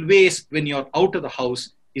always when you're out of the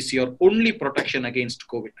house is your only protection against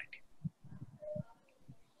COVID-19.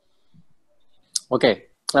 Okay.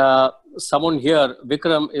 Someone here,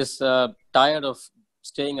 Vikram, is tired of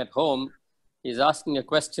staying at home. He's asking a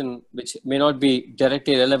question which may not be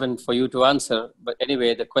directly relevant for you to answer. But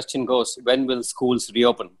anyway, the question goes, when will schools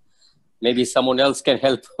reopen? Maybe someone else can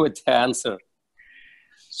help with the answer.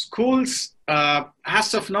 Schools,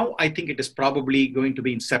 as of now, I think it is probably going to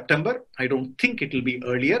be in September. I don't think it will be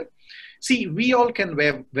earlier. See, we all can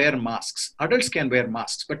wear masks. Adults can wear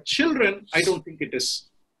masks. But children, I don't think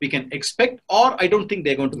we can expect, or I don't think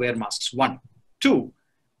they're going to wear masks. 1. 2,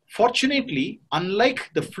 fortunately, unlike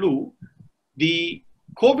the flu, the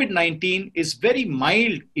COVID-19 is very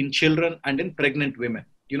mild in children and in pregnant women.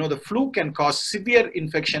 The flu can cause severe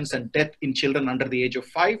infections and death in children under the age of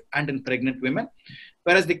 5 and in pregnant women.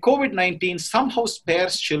 Whereas the COVID-19 somehow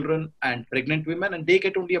spares children and pregnant women, and they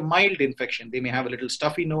get only a mild infection. They may have a little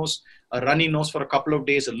stuffy nose, a runny nose for a couple of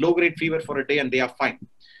days, a low-grade fever for a day, and they are fine.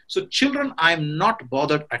 So children, I'm not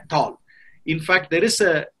bothered at all. In fact, there is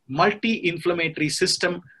a multi-inflammatory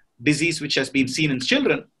system disease which has been seen in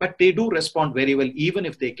children, but they do respond very well even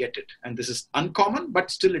if they get it. And this is uncommon,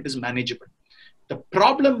 but still it is manageable. The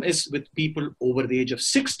problem is with people over the age of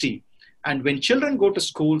 60. And when children go to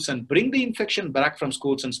schools and bring the infection back from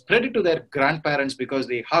schools and spread it to their grandparents because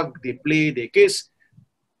they hug, they play, they kiss,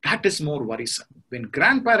 that is more worrisome. When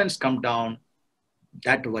grandparents come down,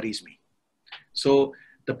 that worries me. So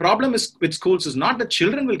the problem is with schools is not that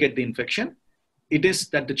children will get the infection. It is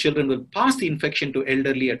that the children will pass the infection to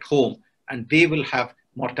elderly at home and they will have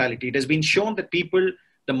mortality. It has been shown that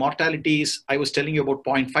the mortality is, I was telling you about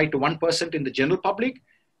 0.5 to 1% in the general public.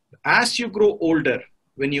 As you grow older,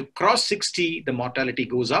 when you cross 60, the mortality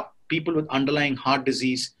goes up. People with underlying heart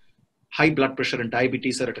disease, high blood pressure and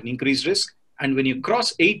diabetes are at an increased risk. And when you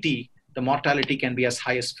cross 80, the mortality can be as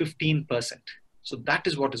high as 15%. So that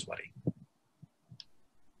is what is worrying.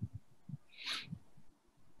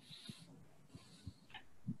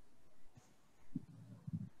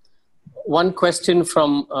 One question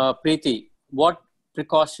from Preeti. What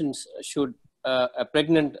precautions should a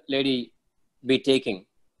pregnant lady be taking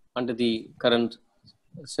under the current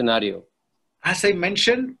scenario? As I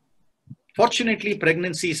mentioned, fortunately,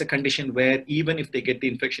 pregnancy is a condition where even if they get the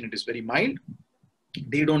infection, it is very mild.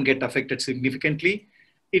 they don't get affected significantly.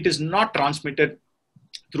 It is not transmitted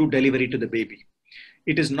through delivery to the baby.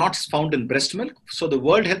 It is not found in breast milk. So the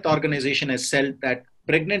World Health Organization has said that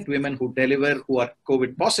pregnant women who deliver, who are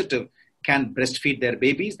COVID positive, can breastfeed their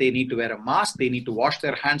babies. They need to wear a mask. They need to wash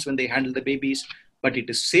their hands when they handle the babies. But it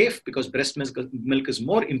is safe because breast milk is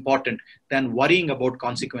more important than worrying about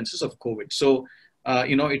consequences of COVID. So,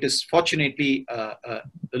 it is fortunately a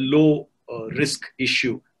low risk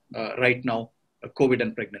issue right now, COVID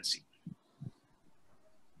and pregnancy.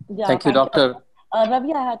 Yeah, Thank you, Doctor.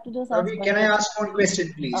 Ravi, I had to just ask. Ravi, can I ask one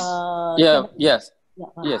question, please? Yes,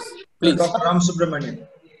 please. Dr. Ramasubramanian.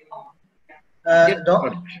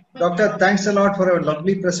 Doctor, thanks a lot for a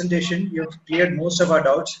lovely presentation. You've cleared most of our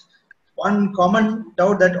doubts. One common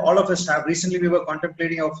doubt that all of us have, recently we were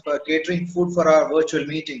contemplating of catering food for our virtual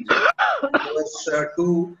meetings. There was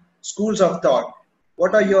two schools of thought.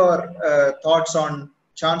 What are your thoughts on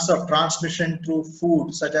chance of transmission through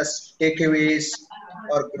food, such as takeaways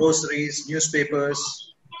or groceries,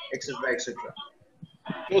 newspapers, etc., etc.?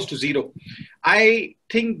 Close to zero. I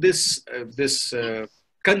think this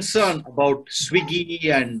concern about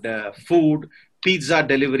Swiggy and food, pizza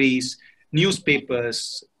deliveries,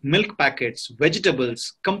 newspapers, milk packets,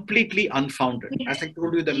 vegetables, completely unfounded. As I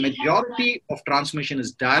told you, the majority of transmission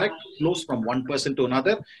is direct, flows from one person to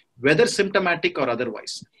another, whether symptomatic or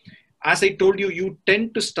otherwise. As I told you, you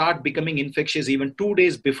tend to start becoming infectious even 2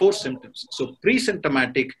 days before symptoms. So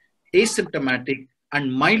pre-symptomatic, asymptomatic,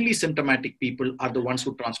 and mildly symptomatic people are the ones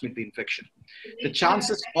who transmit the infection. The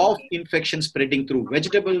chances of infection spreading through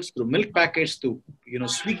vegetables, through milk packets, through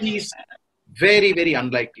Swiggies, very, very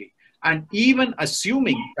unlikely. And even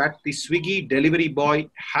assuming that the Swiggy delivery boy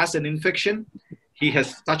has an infection, he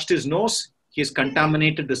has touched his nose, he has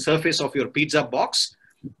contaminated the surface of your pizza box.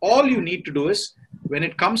 All you need to do is, when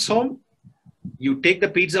it comes home, you take the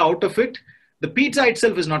pizza out of it. The pizza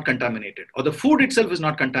itself is not contaminated, or the food itself is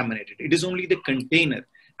not contaminated. It is only the container.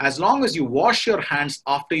 As long as you wash your hands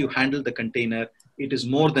after you handle the container, it is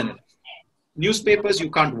more than enough. Newspapers, you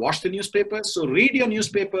can't wash the newspapers. So read your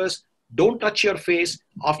newspapers. Don't touch your face.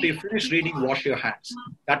 After you finish reading, wash your hands.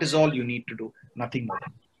 That is all you need to do. Nothing more.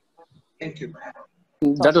 Thank you.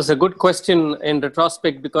 That was a good question in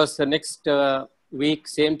retrospect, because the next week,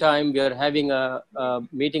 same time, we are having a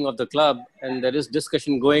meeting of the club, and there is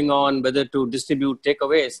discussion going on whether to distribute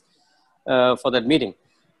takeaways for that meeting.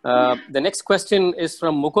 The next question is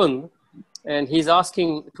from Mukund, and he's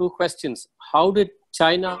asking two questions. How did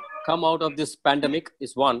China come out of this pandemic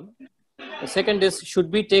is one. The second is,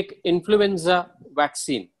 should we take influenza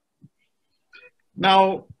vaccine?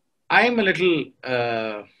 Now, I am a little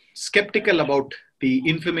skeptical about the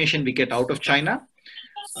information we get out of China.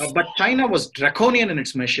 But China was draconian in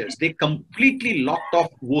its measures. They completely locked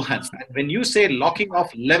off Wuhan. And when you say locking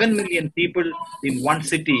off 11 million people in one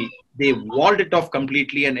city, they walled it off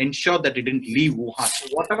completely and ensured that it didn't leave Wuhan. So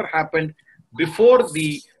whatever happened before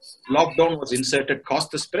the lockdown was inserted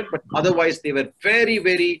caused the spread, but otherwise they were very,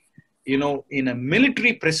 very, in a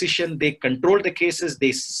military precision. They controlled the cases,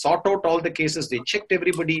 they sought out all the cases, they checked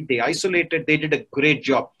everybody, they isolated, they did a great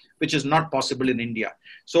job, which is not possible in India.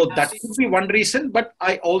 So that could be one reason, but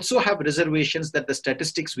I also have reservations that the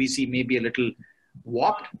statistics we see may be a little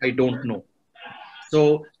warped. I don't know.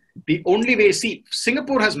 So the only way,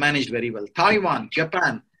 Singapore has managed very well. Taiwan,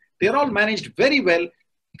 Japan, they're all managed very well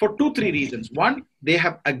for 2-3 reasons. One, they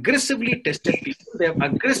have aggressively tested people. They have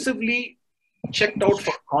aggressively checked out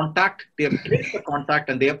for contact. They have traced the contact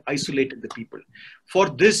and they have isolated the people. For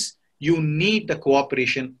this, you need the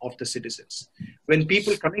cooperation of the citizens. When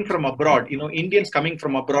people coming from abroad, Indians coming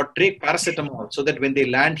from abroad take paracetamol so that when they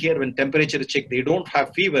land here, when temperature is checked, they don't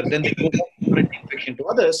have fever, then they go spread infection to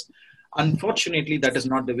others. Unfortunately, that is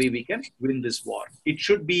not the way we can win this war. It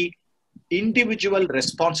should be individual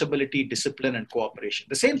responsibility, discipline, and cooperation.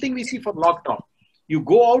 The same thing we see for lockdown. You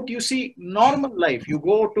go out, you see normal life. You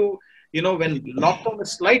go to, when lockdown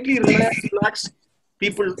is slightly relaxed,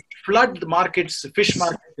 people flood the markets, fish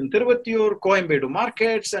markets in Tiruvallur, Coimbatore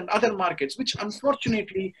markets, and other markets, which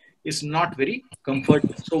unfortunately is not very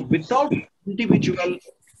comforting. So without individual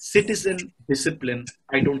citizen discipline,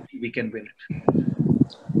 I don't think we can win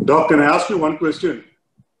it. Doc, can I ask you one question?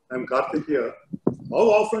 I'm Karthik here. How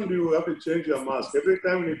often do you have to change your mask? Every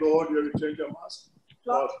time you go out, you have to change your mask?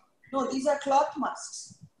 No, these are cloth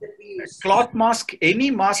masks that we use. Cloth mask, any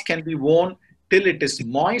mask can be worn till it is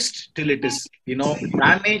moist, till it is,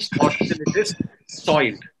 damaged, or till it is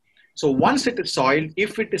soiled. So once it is soiled,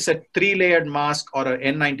 if it is a 3-layered mask or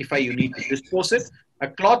an N95, you need to dispose it. A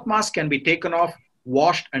cloth mask can be taken off,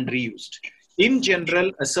 washed, and reused. In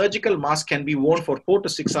general, a surgical mask can be worn for 4 to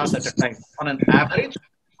 6 hours at a time. On an average,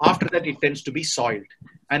 After that, it tends to be soiled.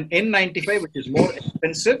 And N95, which is more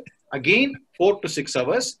expensive, again, 4 to 6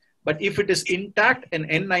 hours. But if it is intact, an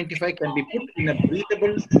N95 can be put in a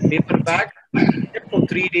breathable paper bag, kept for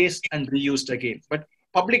 3 days and reused again. But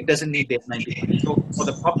public doesn't need the N95. So for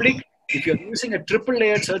the public, if you're using a triple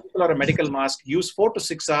layered surgical or a medical mask, use 4 to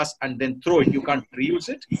 6 hours and then throw it. You can't reuse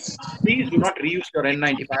it. Please do not reuse your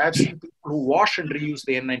N95. I have seen people who wash and reuse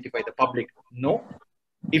the N95. The public, no.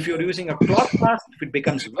 If you're using a cloth mask, if it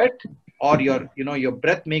becomes wet or your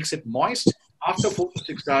breath makes it moist, after 4 to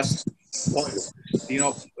 6 hours,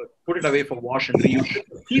 put it away for wash and reuse it.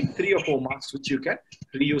 Keep 3 or 4 masks which you can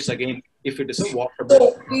reuse again if it is a washable.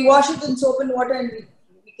 So we wash it in soap and water and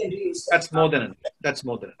we can reuse that. That's more than enough. That's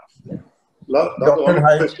more than enough. Doctor,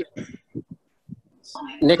 hi.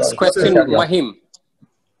 Next question, Mahim.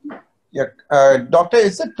 Yeah, doctor,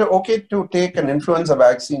 is it okay to take an influenza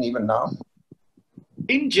vaccine even now?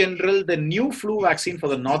 In general, the new flu vaccine for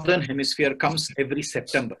the Northern Hemisphere comes every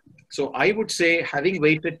September. So I would say, having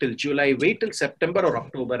waited till July, wait till September or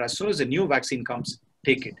October. As soon as the new vaccine comes,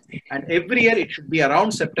 take it. And every year, it should be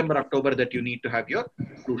around September, October that you need to have your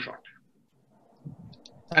flu shot.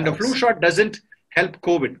 And the flu shot doesn't help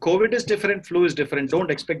COVID. COVID is different, flu is different. Don't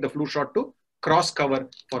expect the flu shot to cross cover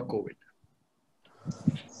for COVID.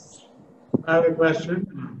 I have a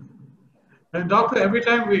question. And doctor, every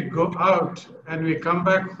time we go out and we come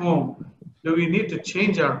back home, do we need to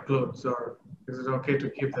change our clothes or is it okay to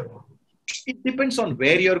keep them on? It depends on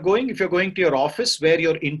where you're going. If you're going to your office where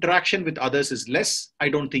your interaction with others is less, I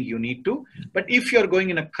don't think you need to. But if you're going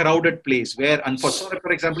in a crowded place where,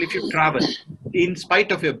 for example, if you travel, in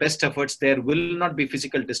spite of your best efforts, there will not be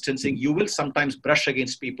physical distancing. You will sometimes brush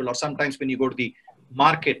against people, or sometimes when you go to the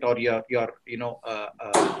market or your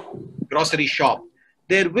grocery shop,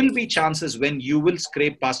 there will be chances when you will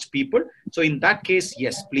scrape past people. So in that case,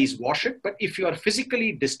 yes, please wash it. But if you are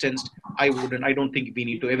physically distanced, I don't think we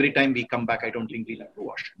need to. Every time we come back, I don't think we'll have to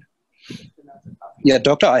wash it. Yeah,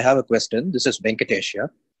 doctor, I have a question. This is Venkatesh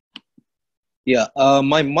here. Yeah,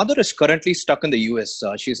 my mother is currently stuck in the US.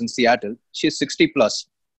 She's in Seattle. She's 60 plus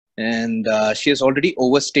and she has already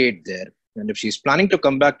overstayed there. And if she's planning to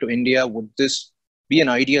come back to India, would this be an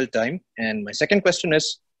ideal time? And my second question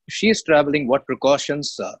is, if she is traveling, what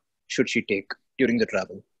precautions should she take during the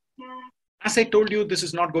travel? As I told you, this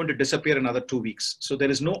is not going to disappear another 2 weeks. So there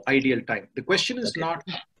is no ideal time. The question is not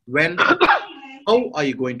when, how are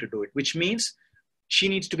you going to do it? Which means she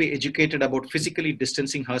needs to be educated about physically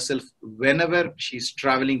distancing herself whenever she's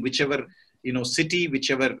traveling, whichever city,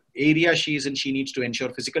 whichever area she is in, she needs to ensure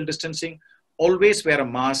physical distancing. Always wear a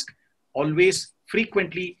mask. Always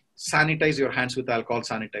frequently sanitize your hands with alcohol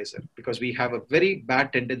sanitizer, because we have a very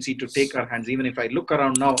bad tendency to take our hands. Even if I look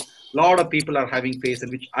around now, a lot of people are having face,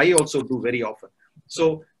 and which I also do very often.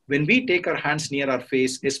 So when we take our hands near our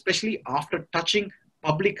face, especially after touching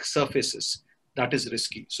public surfaces, that is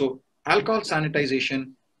risky. So alcohol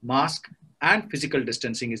sanitization, mask, and physical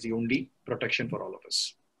distancing is the only protection for all of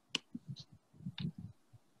us.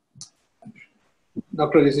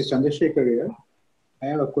 Doctor, this is Chandrasekhar here. I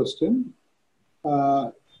have a question.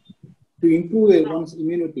 To improve one's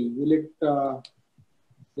immunity, will it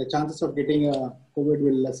the chances of getting COVID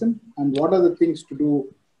will lessen? And what are the things to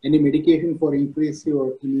do? Any medication for increase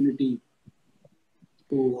your immunity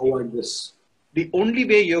to avoid this? The only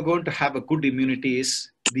way you're going to have a good immunity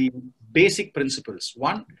is the basic principles.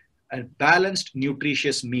 One, a balanced,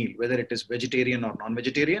 nutritious meal, whether it is vegetarian or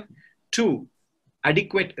non-vegetarian. Two,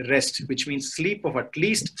 adequate rest, which means sleep of at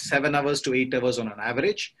least 7 hours to 8 hours on an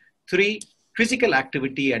average. Three, physical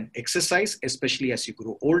activity and exercise, especially as you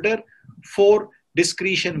grow older. 4,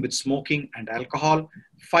 discretion with smoking and alcohol.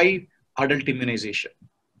 5, adult immunization.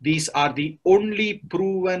 These are the only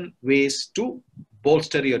proven ways to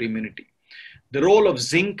bolster your immunity. The role of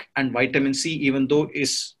zinc and vitamin C, even though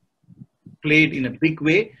is played in a big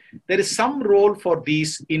way, there is some role for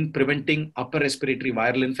these in preventing upper respiratory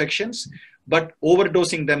viral infections, but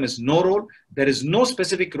overdosing them is no role. There is no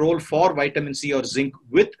specific role for vitamin C or zinc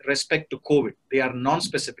with respect to COVID. They are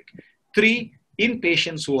non-specific. 3, in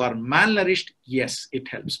patients who are malnourished, yes, it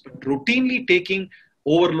helps. But routinely taking,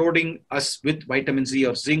 overloading us with vitamin C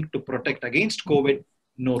or zinc to protect against COVID,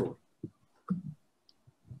 no role.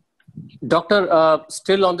 Doctor,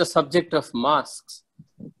 still on the subject of masks,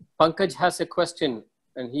 Pankaj has a question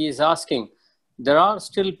and he is asking, there are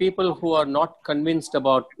still people who are not convinced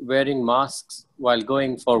about wearing masks while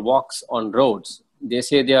going for walks on roads. They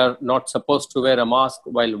say they are not supposed to wear a mask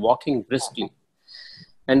while walking briskly.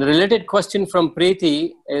 And a related question from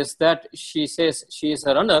Preeti is that she says she is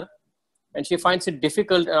a runner and she finds it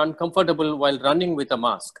difficult and uncomfortable while running with a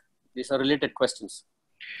mask. These are related questions.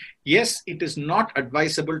 Yes, it is not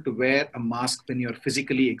advisable to wear a mask when you're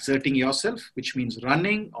physically exerting yourself, which means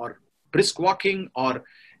running or brisk walking or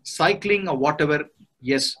cycling or whatever.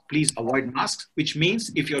 Yes, please avoid masks, which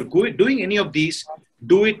means if you're doing any of these,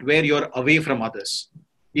 do it where you're away from others.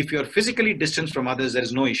 If you're physically distanced from others, there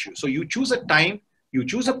is no issue. So you choose a time, you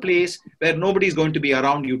choose a place where nobody is going to be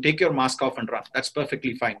around, you take your mask off and run. That's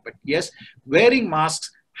perfectly fine. But yes, wearing masks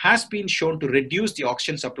has been shown to reduce the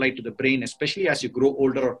oxygen supply to the brain, especially as you grow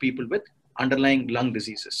older or people with underlying lung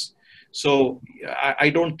diseases. So I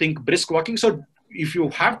don't think brisk walking. So if you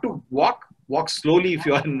have to walk slowly if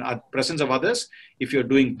you are in the presence of others. If you're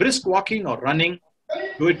doing brisk walking or running,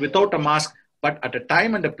 do it without a mask, but at a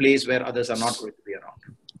time and a place where others are not going to be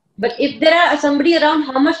around. But if there are somebody around,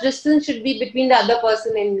 how much distance should be between the other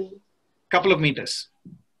person and me? Couple of meters.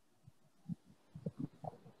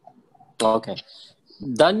 Okay.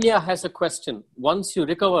 Danya has a question. Once you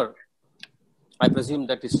recover, I presume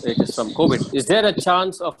that it is from COVID, is there a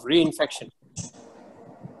chance of reinfection?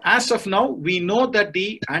 As of now, we know that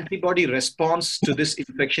the antibody response to this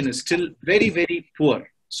infection is still very, very poor.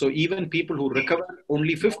 So even people who recover,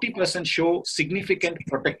 only 50% show significant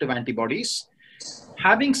protective antibodies.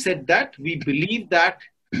 Having said that, we believe that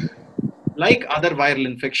like other viral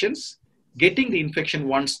infections, getting the infection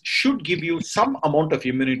once should give you some amount of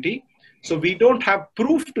immunity. So we don't have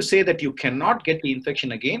proof to say that you cannot get the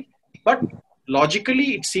infection again, but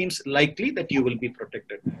logically it seems likely that you will be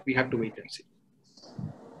protected. We have to wait and see.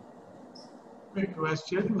 Quick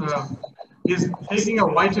question. Is taking a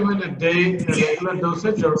vitamin a day a regular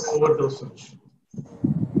dosage or overdosage?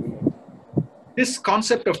 This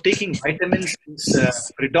concept of taking vitamins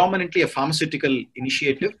is predominantly a pharmaceutical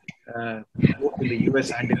initiative, both in the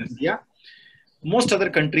US and in India. Most other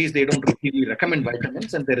countries, they don't really recommend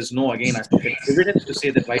vitamins, and there is no, again, evidence to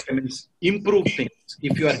say that vitamins improve things.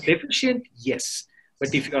 If you are deficient, yes.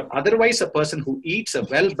 But if you are otherwise a person who eats a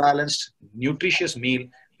well-balanced, nutritious meal,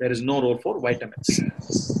 there is no role for vitamins.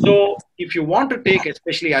 So if you want to take,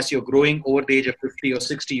 especially as you're growing over the age of 50 or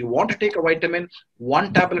 60, you want to take a vitamin,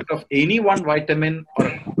 one tablet of any one vitamin or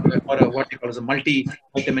a, what you call as a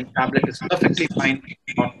multivitamin tablet is perfectly fine.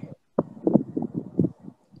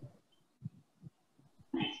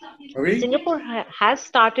 Singapore has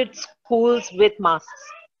started schools with masks.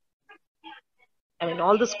 I mean,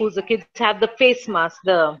 all the schools, the kids have the face mask,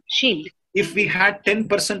 the shield. If we had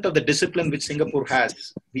 10% of the discipline which Singapore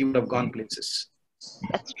has, we would have gone places.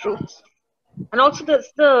 That's true. And also,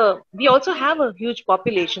 we also have a huge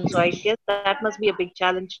population, so I guess that must be a big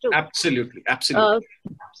challenge too. Absolutely, absolutely.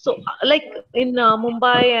 So, like in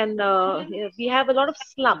Mumbai, and we have a lot of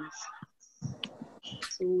slums.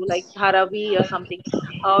 So, like Dharavi or something.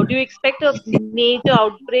 Do you expect a major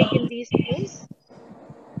outbreak in these schools?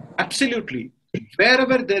 Absolutely.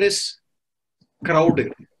 Wherever there is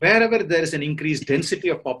crowded, wherever there is an increased density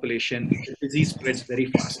of population, the disease spreads very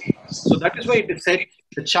fast. So that is why it is said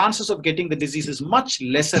the chances of getting the disease is much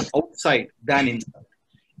lesser outside than inside.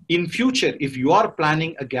 In future, if you are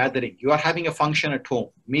planning a gathering, you are having a function at home,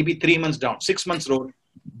 maybe 3 months down, 6 months road,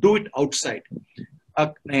 do it outside.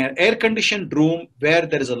 An air-conditioned room where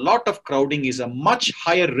there is a lot of crowding is a much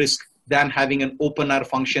higher risk than having an open-air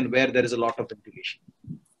function where there is a lot of ventilation.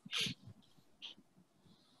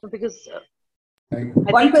 Because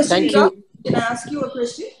one question, Thank you. Can I ask you a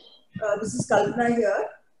question? This is Kalpana here.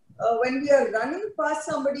 When we are running past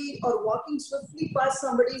somebody or walking swiftly past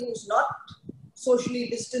somebody who's not socially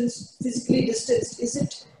distanced, physically distanced, is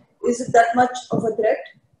it that much of a threat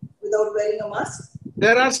without wearing a mask?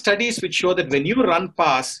 There are studies which show that when you run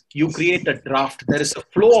past, you create a draft. There is a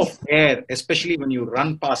flow of air, especially when you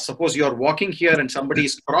run past. Suppose you're walking here and somebody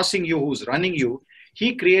is crossing you who's running you.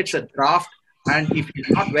 He creates a draft. And if he's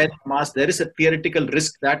not wearing a mask, there is a theoretical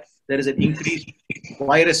risk that there is an increased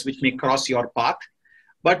virus which may cross your path.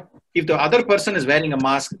 But if the other person is wearing a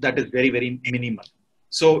mask, that is very, very minimal.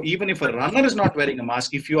 So even if a runner is not wearing a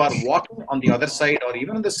mask, if you are walking on the other side or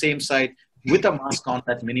even on the same side with a mask on,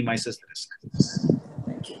 that minimizes the risk.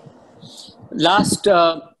 Thank you. Last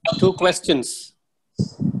two questions.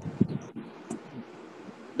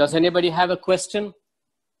 Does anybody have a question?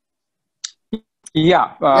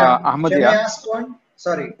 Yeah, Ahmed. Can I ask one?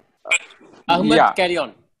 Sorry. Ahmed, carry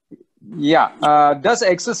on. Yeah. Does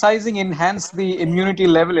exercising enhance the immunity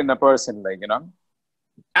level in a person,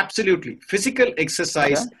 Absolutely. Physical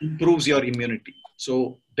exercise improves your immunity.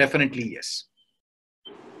 So definitely yes.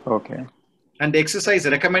 Okay. And the exercise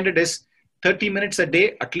recommended is 30 minutes a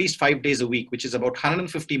day, at least 5 days a week, which is about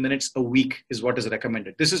 150 minutes a week is what is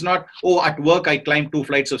recommended. This is not, at work, I climb 2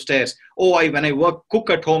 flights of stairs. When I cook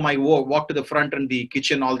at home, I walk to the front and the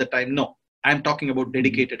kitchen all the time. No, I'm talking about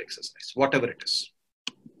dedicated exercise, whatever it is.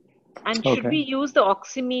 And should we use the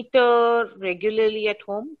oximeter regularly at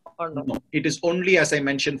home or no? It is only, as I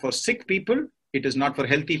mentioned, for sick people. It is not for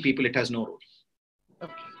healthy people. It has no role.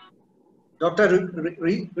 Doctor,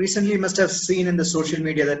 recently you must have seen in the social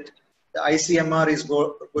media that the ICMR is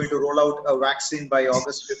going to roll out a vaccine by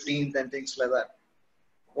August 15th and things like that.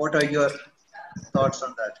 What are your thoughts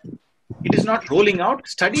on that? It is not rolling out.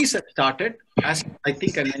 Studies have started. As I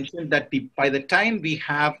think I mentioned, that by the time we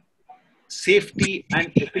have safety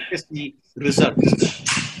and efficacy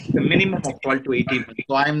results, the minimum of 12 to 18 months.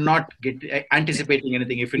 So I'm not anticipating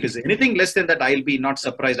anything. If it is anything less than that, I'll be not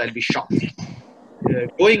surprised. I'll be shocked.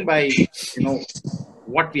 Going by,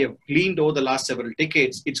 what we have gleaned over the last several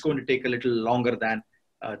decades, it's going to take a little longer than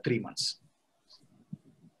 3 months.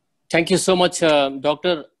 Thank you so much,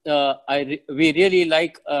 Doctor. We really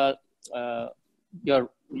like your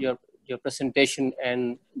presentation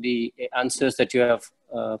and the answers that you have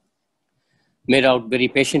made out very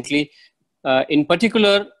patiently. In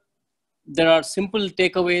particular, there are simple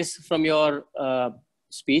takeaways from your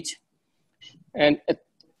speech. And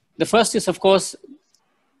the first is, of course,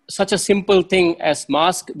 such a simple thing as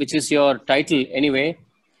mask, which is your title anyway,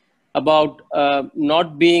 about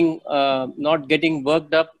not getting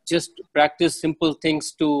worked up, just practice simple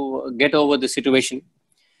things to get over the situation.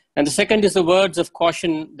 And the second is the words of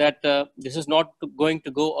caution that this is not going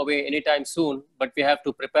to go away anytime soon, but we have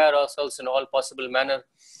to prepare ourselves in all possible manner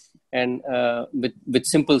and with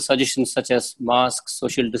simple suggestions such as masks,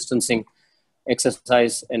 social distancing,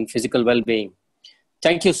 exercise, and physical well-being.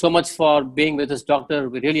 Thank you so much for being with us, Doctor.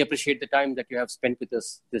 We really appreciate the time that you have spent with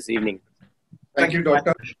us this evening. Thank you,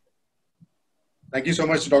 Doctor. Thank you so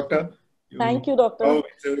much, Doctor. Thank you, Doctor. Oh,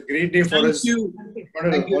 it's a great day for us.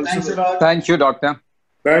 Thank you. Thanks a lot. Thank you, Doctor.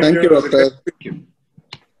 Thank you, Doctor.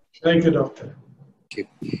 Thank you, Doctor. Thank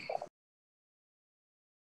you.